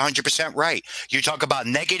 He's 100% right. You talk about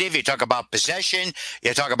negative, you talk about possession,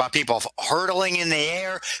 you talk about people hurtling in the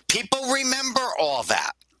air. People remember all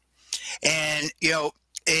that. And,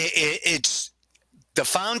 it's the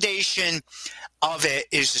foundation of it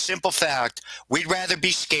is the simple fact we'd rather be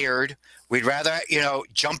scared. We'd rather,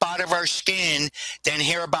 jump out of our skin than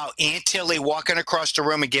hear about Aunt Tilly walking across the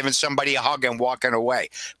room and giving somebody a hug and walking away.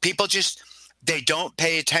 People just, they don't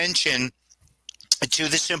pay attention to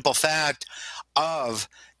the simple fact of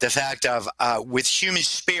with human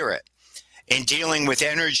spirit and dealing with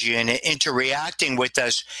energy and interacting with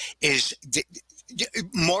us is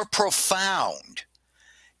more profound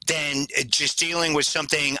than just dealing with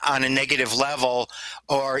something on a negative level,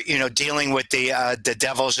 or dealing with the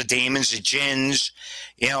devils, the demons, the jinns,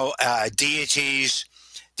 deities.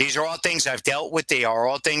 These are all things I've dealt with. They are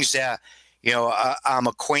all things that I'm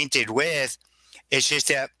acquainted with. It's just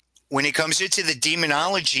that when it comes into the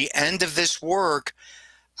demonology end of this work,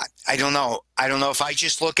 I don't know. I don't know if I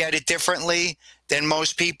just look at it differently than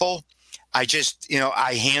most people. I just,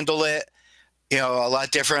 I handle it, a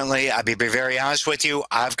lot differently. I'll be very honest with you.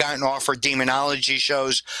 I've gotten offered demonology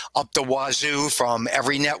shows up the wazoo from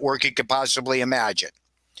every network you could possibly imagine,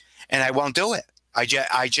 and I won't do it. I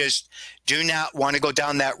just do not want to go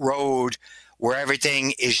down that road where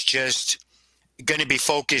everything is just going to be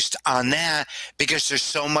focused on that, because there's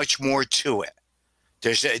so much more to it.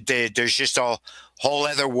 There's just a whole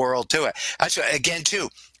other world to it. That's what, again, too,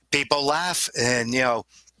 people laugh and,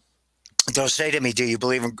 they'll say to me, do you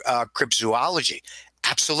believe in cryptozoology?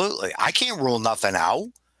 Absolutely. I can't rule nothing out.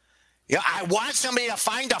 I want somebody to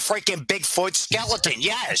find a freaking Bigfoot skeleton.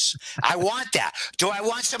 Yes, I want that. Do I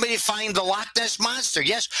want somebody to find the Loch Ness Monster?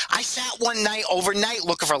 Yes. I sat one night overnight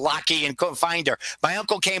looking for Lockie and couldn't find her. My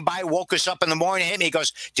uncle came by, woke us up in the morning, hit me. He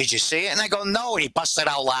goes, did you see it? And I go, no. And he busted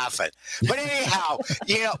out laughing. But anyhow,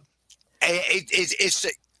 it's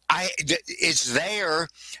there.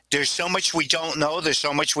 There's so much we don't know. There's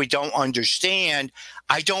so much we don't understand.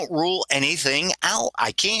 I don't rule anything out.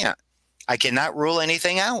 I can't. I cannot rule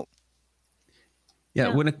anything out. Yeah.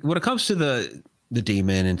 When it comes to the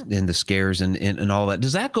demon and the scares and all that,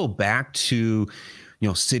 does that go back to,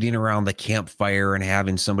 sitting around the campfire and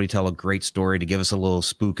having somebody tell a great story to give us a little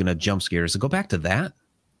spook and a jump scare? Does it go back to that?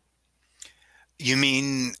 You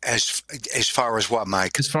mean as far as what,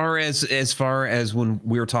 Mike? As far as when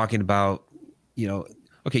we were talking about,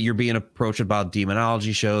 okay, you're being approached about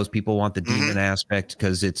demonology shows. People want the demon aspect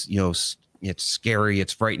because it's, it's scary,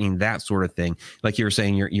 it's frightening, that sort of thing. Like you were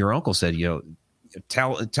saying, your uncle said,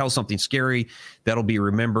 tell something scary that'll be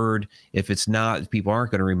remembered. If it's not, people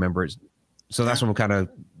aren't going to remember it. So that's what I'm kind of,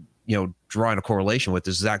 drawing a correlation with.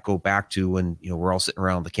 Does that go back to when, we're all sitting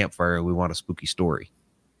around the campfire and we want a spooky story?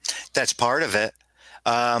 That's part of it.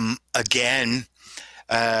 Again,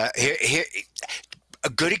 here, a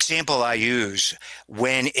good example I use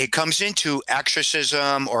when it comes into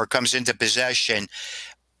exorcism or it comes into possession.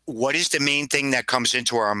 What is the main thing that comes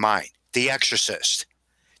into our mind? The Exorcist.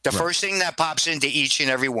 The first thing that pops into each and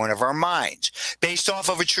every one of our minds, based off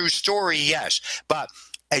of a true story, yes. But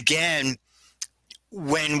again,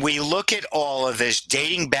 when we look at all of this,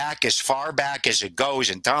 dating back as far back as it goes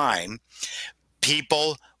in time,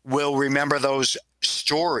 people will remember those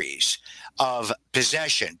stories of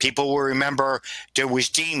possession. People will remember there was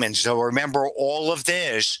demons. They'll remember all of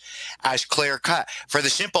this as clear cut. For the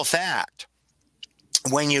simple fact,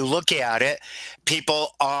 when you look at it,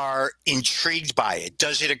 people are intrigued by it.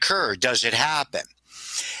 Does it occur? Does it happen?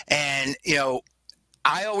 And,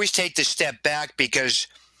 I always take the step back because,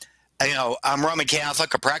 I'm Roman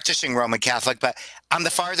Catholic, a practicing Roman Catholic, but I'm the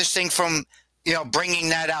farthest thing from, bringing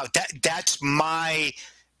that out. That's my,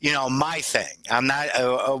 my thing. I'm not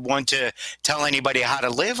a one to tell anybody how to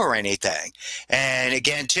live or anything. And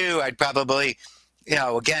again, too, I'd probably...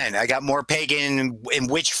 again, I got more pagan and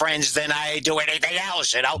witch friends than I do anything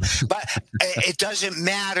else, but it doesn't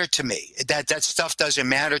matter to me. That stuff doesn't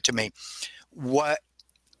matter to me. What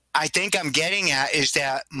I think I'm getting at is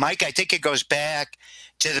that, Mike, I think it goes back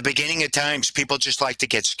to the beginning of times. People just like to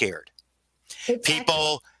get scared. Exactly.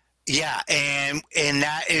 People, yeah. And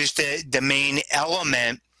that is the main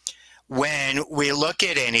element when we look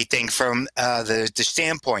at anything from the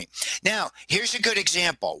standpoint. Now, here's a good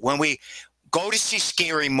example. When we go to see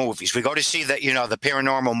scary movies, we go to see the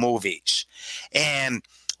paranormal movies, and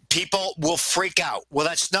people will freak out. Well,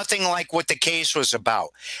 that's nothing like what the case was about.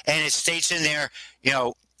 And it states in there,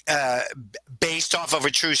 based off of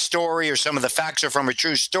a true story, or some of the facts are from a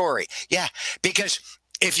true story. Yeah, because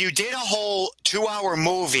if you did a whole 2-hour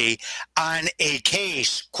movie on a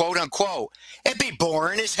case, quote unquote, it'd be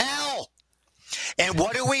boring as hell. And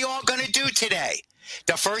what are we all going to do today?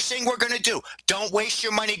 The first thing we're going to do, don't waste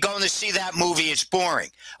your money going to see that movie. It's boring.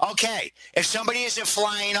 Okay, if somebody isn't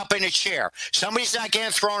flying up in a chair, somebody's not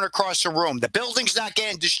getting thrown across the room, the building's not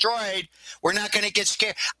getting destroyed, we're not going to get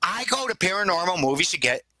scared. I go to paranormal movies to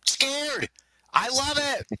get scared. I love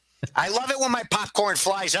it. I love it when my popcorn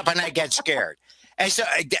flies up and I get scared. And so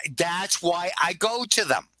that's why I go to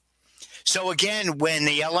them. So again, when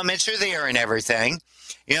the elements are there and everything,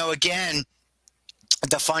 again,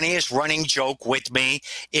 the funniest running joke with me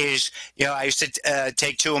is, I used to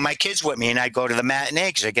take two of my kids with me, and I'd go to the matinee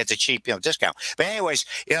because I get the cheap, discount. But anyways,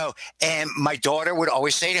 and my daughter would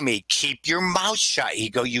always say to me, keep your mouth shut.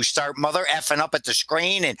 You start mother effing up at the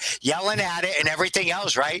screen and yelling at it and everything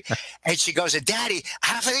else, right? And she goes, Daddy,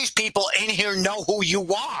 half of these people in here know who you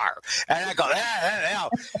are. And I go,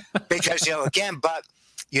 because, again, but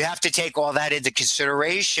you have to take all that into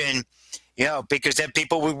consideration. Because then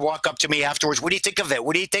people would walk up to me afterwards. What do you think of it?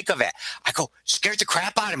 What do you think of it? I go, scared the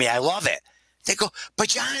crap out of me. I love it. They go, but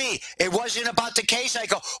Johnny, it wasn't about the case. I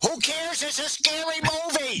go, who cares? It's a scary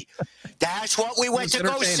movie. That's what we went to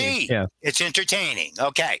go see. Yeah. It's entertaining.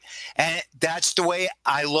 Okay. And that's the way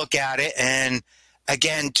I look at it. And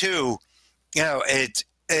again, too, that's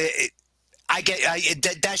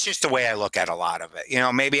just the way I look at a lot of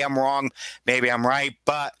it. Maybe I'm wrong. Maybe I'm right.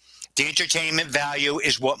 But the entertainment value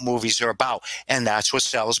is what movies are about, and that's what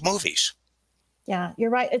sells movies. Yeah, you're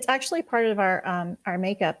right. It's actually part of our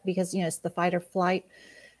makeup because, it's the fight or flight.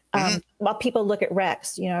 While people look at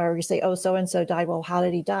wrecks, or you say, oh, so-and-so died. Well, how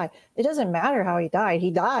did he die? It doesn't matter how he died. He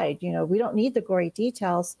died. We don't need the gory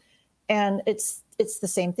details. And it's the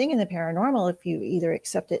same thing in the paranormal. If you either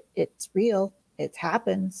accept it, it's real, it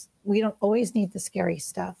happens. We don't always need the scary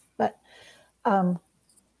stuff. But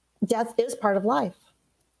death is part of life.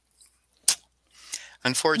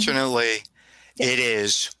 Unfortunately, it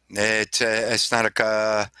is. It's not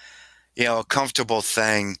a comfortable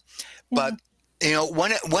thing, but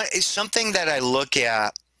what is something that I look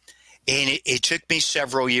at, and it took me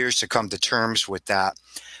several years to come to terms with that.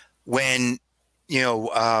 When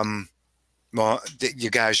well, you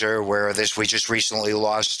guys are aware of this. We just recently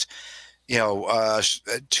lost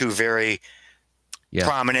two very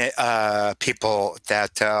prominent people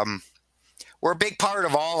that were a big part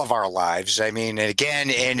of all of our lives. I mean,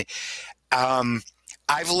 again,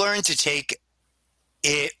 I've learned to take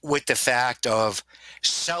it with the fact of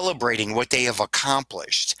celebrating what they have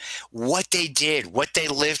accomplished, what they did, what they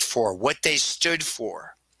lived for, what they stood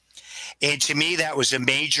for. And to me, that was a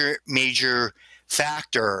major, major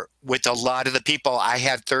factor with a lot of the people I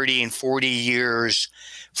had 30 and 40 years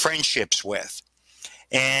friendships with.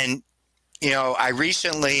 And, I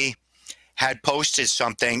recently had posted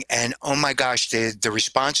something, and oh my gosh, the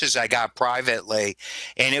responses I got privately,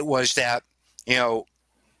 and it was that,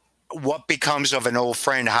 what becomes of an old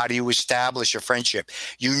friend? How do you establish a friendship?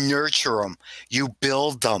 You nurture them, you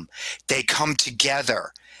build them, they come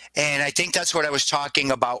together. And I think that's what I was talking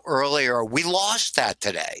about earlier. We lost that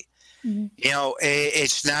today. Mm-hmm.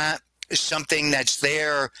 It's not something that's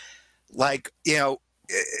there like,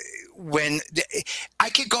 when I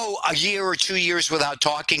could go a year or 2 years without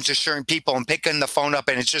talking to certain people and picking the phone up,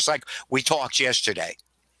 and it's just like we talked yesterday.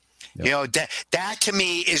 Yep. That to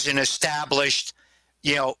me is an established,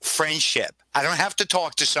 friendship. I don't have to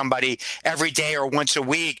talk to somebody every day or once a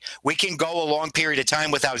week. We can go a long period of time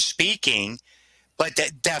without speaking, but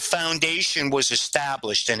that foundation was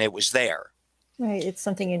established and it was there. Right. It's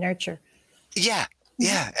something you nurture. Yeah.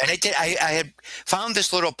 Yeah, and I had found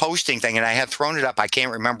this little posting thing, and I had thrown it up. I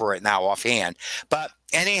can't remember it now offhand. But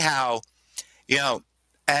anyhow,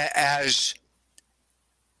 as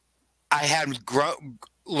I had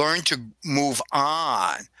learned to move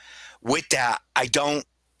on with that, I don't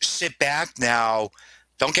sit back now.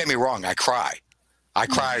 Don't get me wrong, I cry. I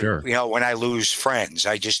cry, sure, when I lose friends.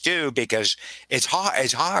 I just do, because it's hard.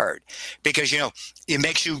 It's hard because, it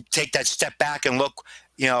makes you take that step back and look,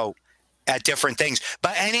 at different things.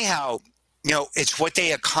 But anyhow, it's what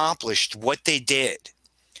they accomplished, what they did,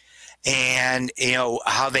 and,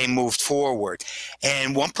 how they moved forward.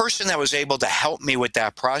 And one person that was able to help me with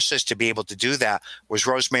that process to be able to do that was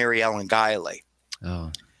Rosemary Ellen Guiley.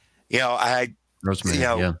 Oh.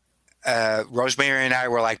 Rosemary, Rosemary and I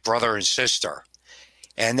were like brother and sister.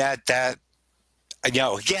 And that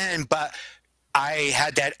again, but I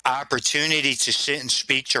had that opportunity to sit and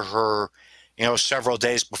speak to her, several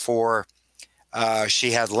days before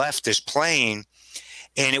she had left this plane.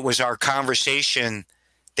 And it was our conversation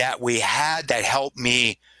that we had that helped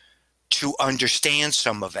me to understand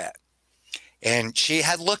some of it. And she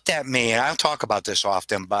had looked at me, and I don't talk about this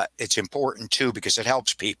often, but it's important too, because it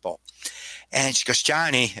helps people. And she goes,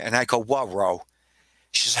 Johnny, and I go, what, Ro?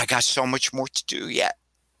 She says, I got so much more to do yet.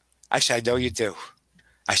 I said, I know you do.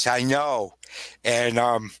 I said, I know. And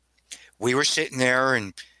we were sitting there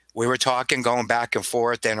and we were talking, going back and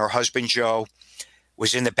forth. And her husband, Joe,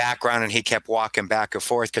 was in the background, and he kept walking back and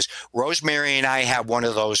forth, because Rosemary and I had one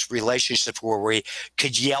of those relationships where we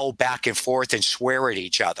could yell back and forth and swear at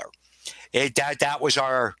each other. That was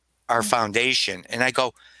our foundation. And I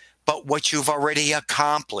go, but what you've already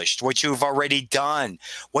accomplished, what you've already done,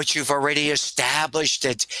 what you've already established.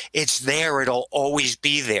 It's there. It'll always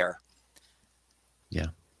be there. Yeah,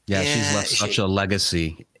 she's left such a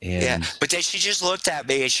legacy. And but then she just looked at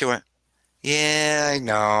me and she went, yeah, I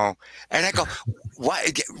know. And I go,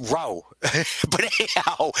 what, Ro? But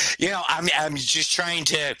anyhow, I'm just trying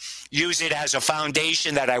to use it as a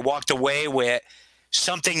foundation that I walked away with,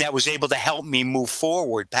 something that was able to help me move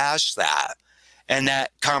forward past that. And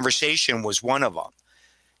that conversation was one of them.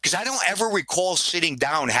 Because I don't ever recall sitting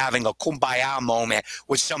down having a kumbaya moment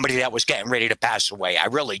with somebody that was getting ready to pass away. I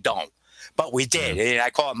really don't. But we did. And I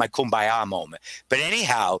call it my kumbaya moment. But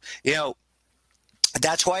anyhow,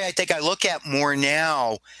 that's why I think I look at more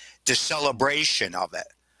now the celebration of it,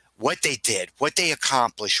 what they did, what they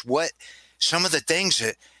accomplished, what some of the things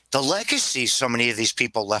that the legacy so many of these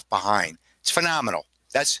people left behind. It's phenomenal.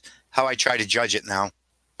 That's how I try to judge it now,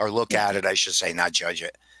 or look at it, I should say, not judge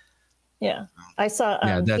it. Yeah. I saw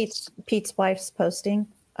Pete's wife's posting.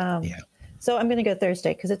 So I'm going to go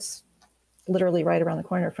Thursday because it's literally right around the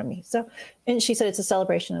corner from me. So, and she said it's a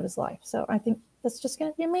celebration of his life. So I think that's just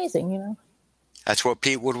going to be amazing, That's what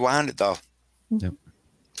Pete would want it, though. Yep.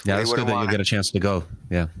 Yeah, that's good that you'll get a chance to go.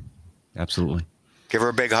 Yeah, absolutely. Give her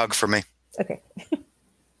a big hug for me. Okay.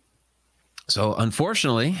 So,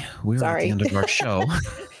 unfortunately, we're at the end of our show.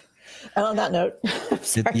 And on that note,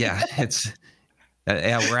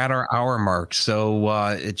 we're at our hour mark.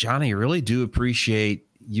 So, Johnny, really do appreciate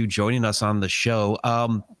you joining us on the show.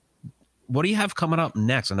 What do you have coming up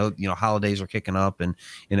next? I know, holidays are kicking up and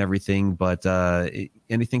everything, but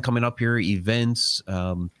anything coming up here, events?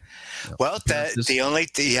 Well, the only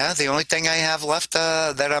thing I have left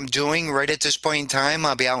that I'm doing right at this point in time,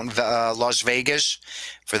 I'll be out in Las Vegas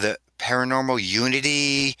for the Paranormal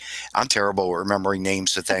Unity. I'm terrible at remembering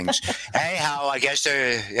names of things. Anyhow, I guess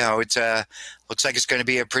it's looks like it's going to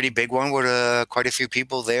be a pretty big one with quite a few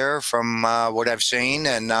people there from what I've seen,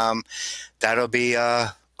 and that'll be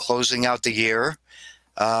closing out the year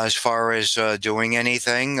as far as doing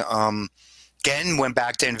anything. Again, went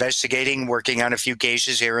back to investigating, working on a few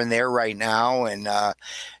cases here and there right now, and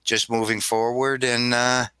just moving forward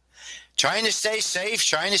and trying to stay safe,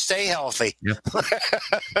 trying to stay healthy. Yep.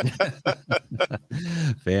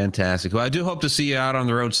 Fantastic. Well, I do hope to see you out on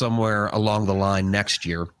the road somewhere along the line next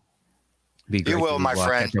year. You will, my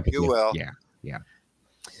friend. You will. Yeah.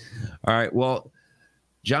 All right. Well,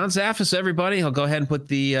 John Zaffis, everybody. He'll go ahead and put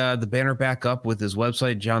the banner back up with his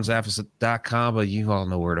website, johnzaffis.com, but you all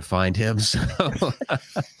know where to find him. So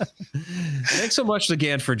thanks so much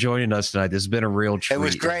again for joining us tonight. This has been a real treat. It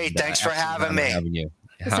was great. Thanks for having me.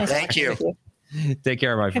 Thank you. Take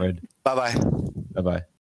care, my friend. Bye-bye. Bye-bye.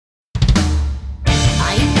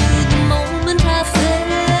 I knew the moment I fell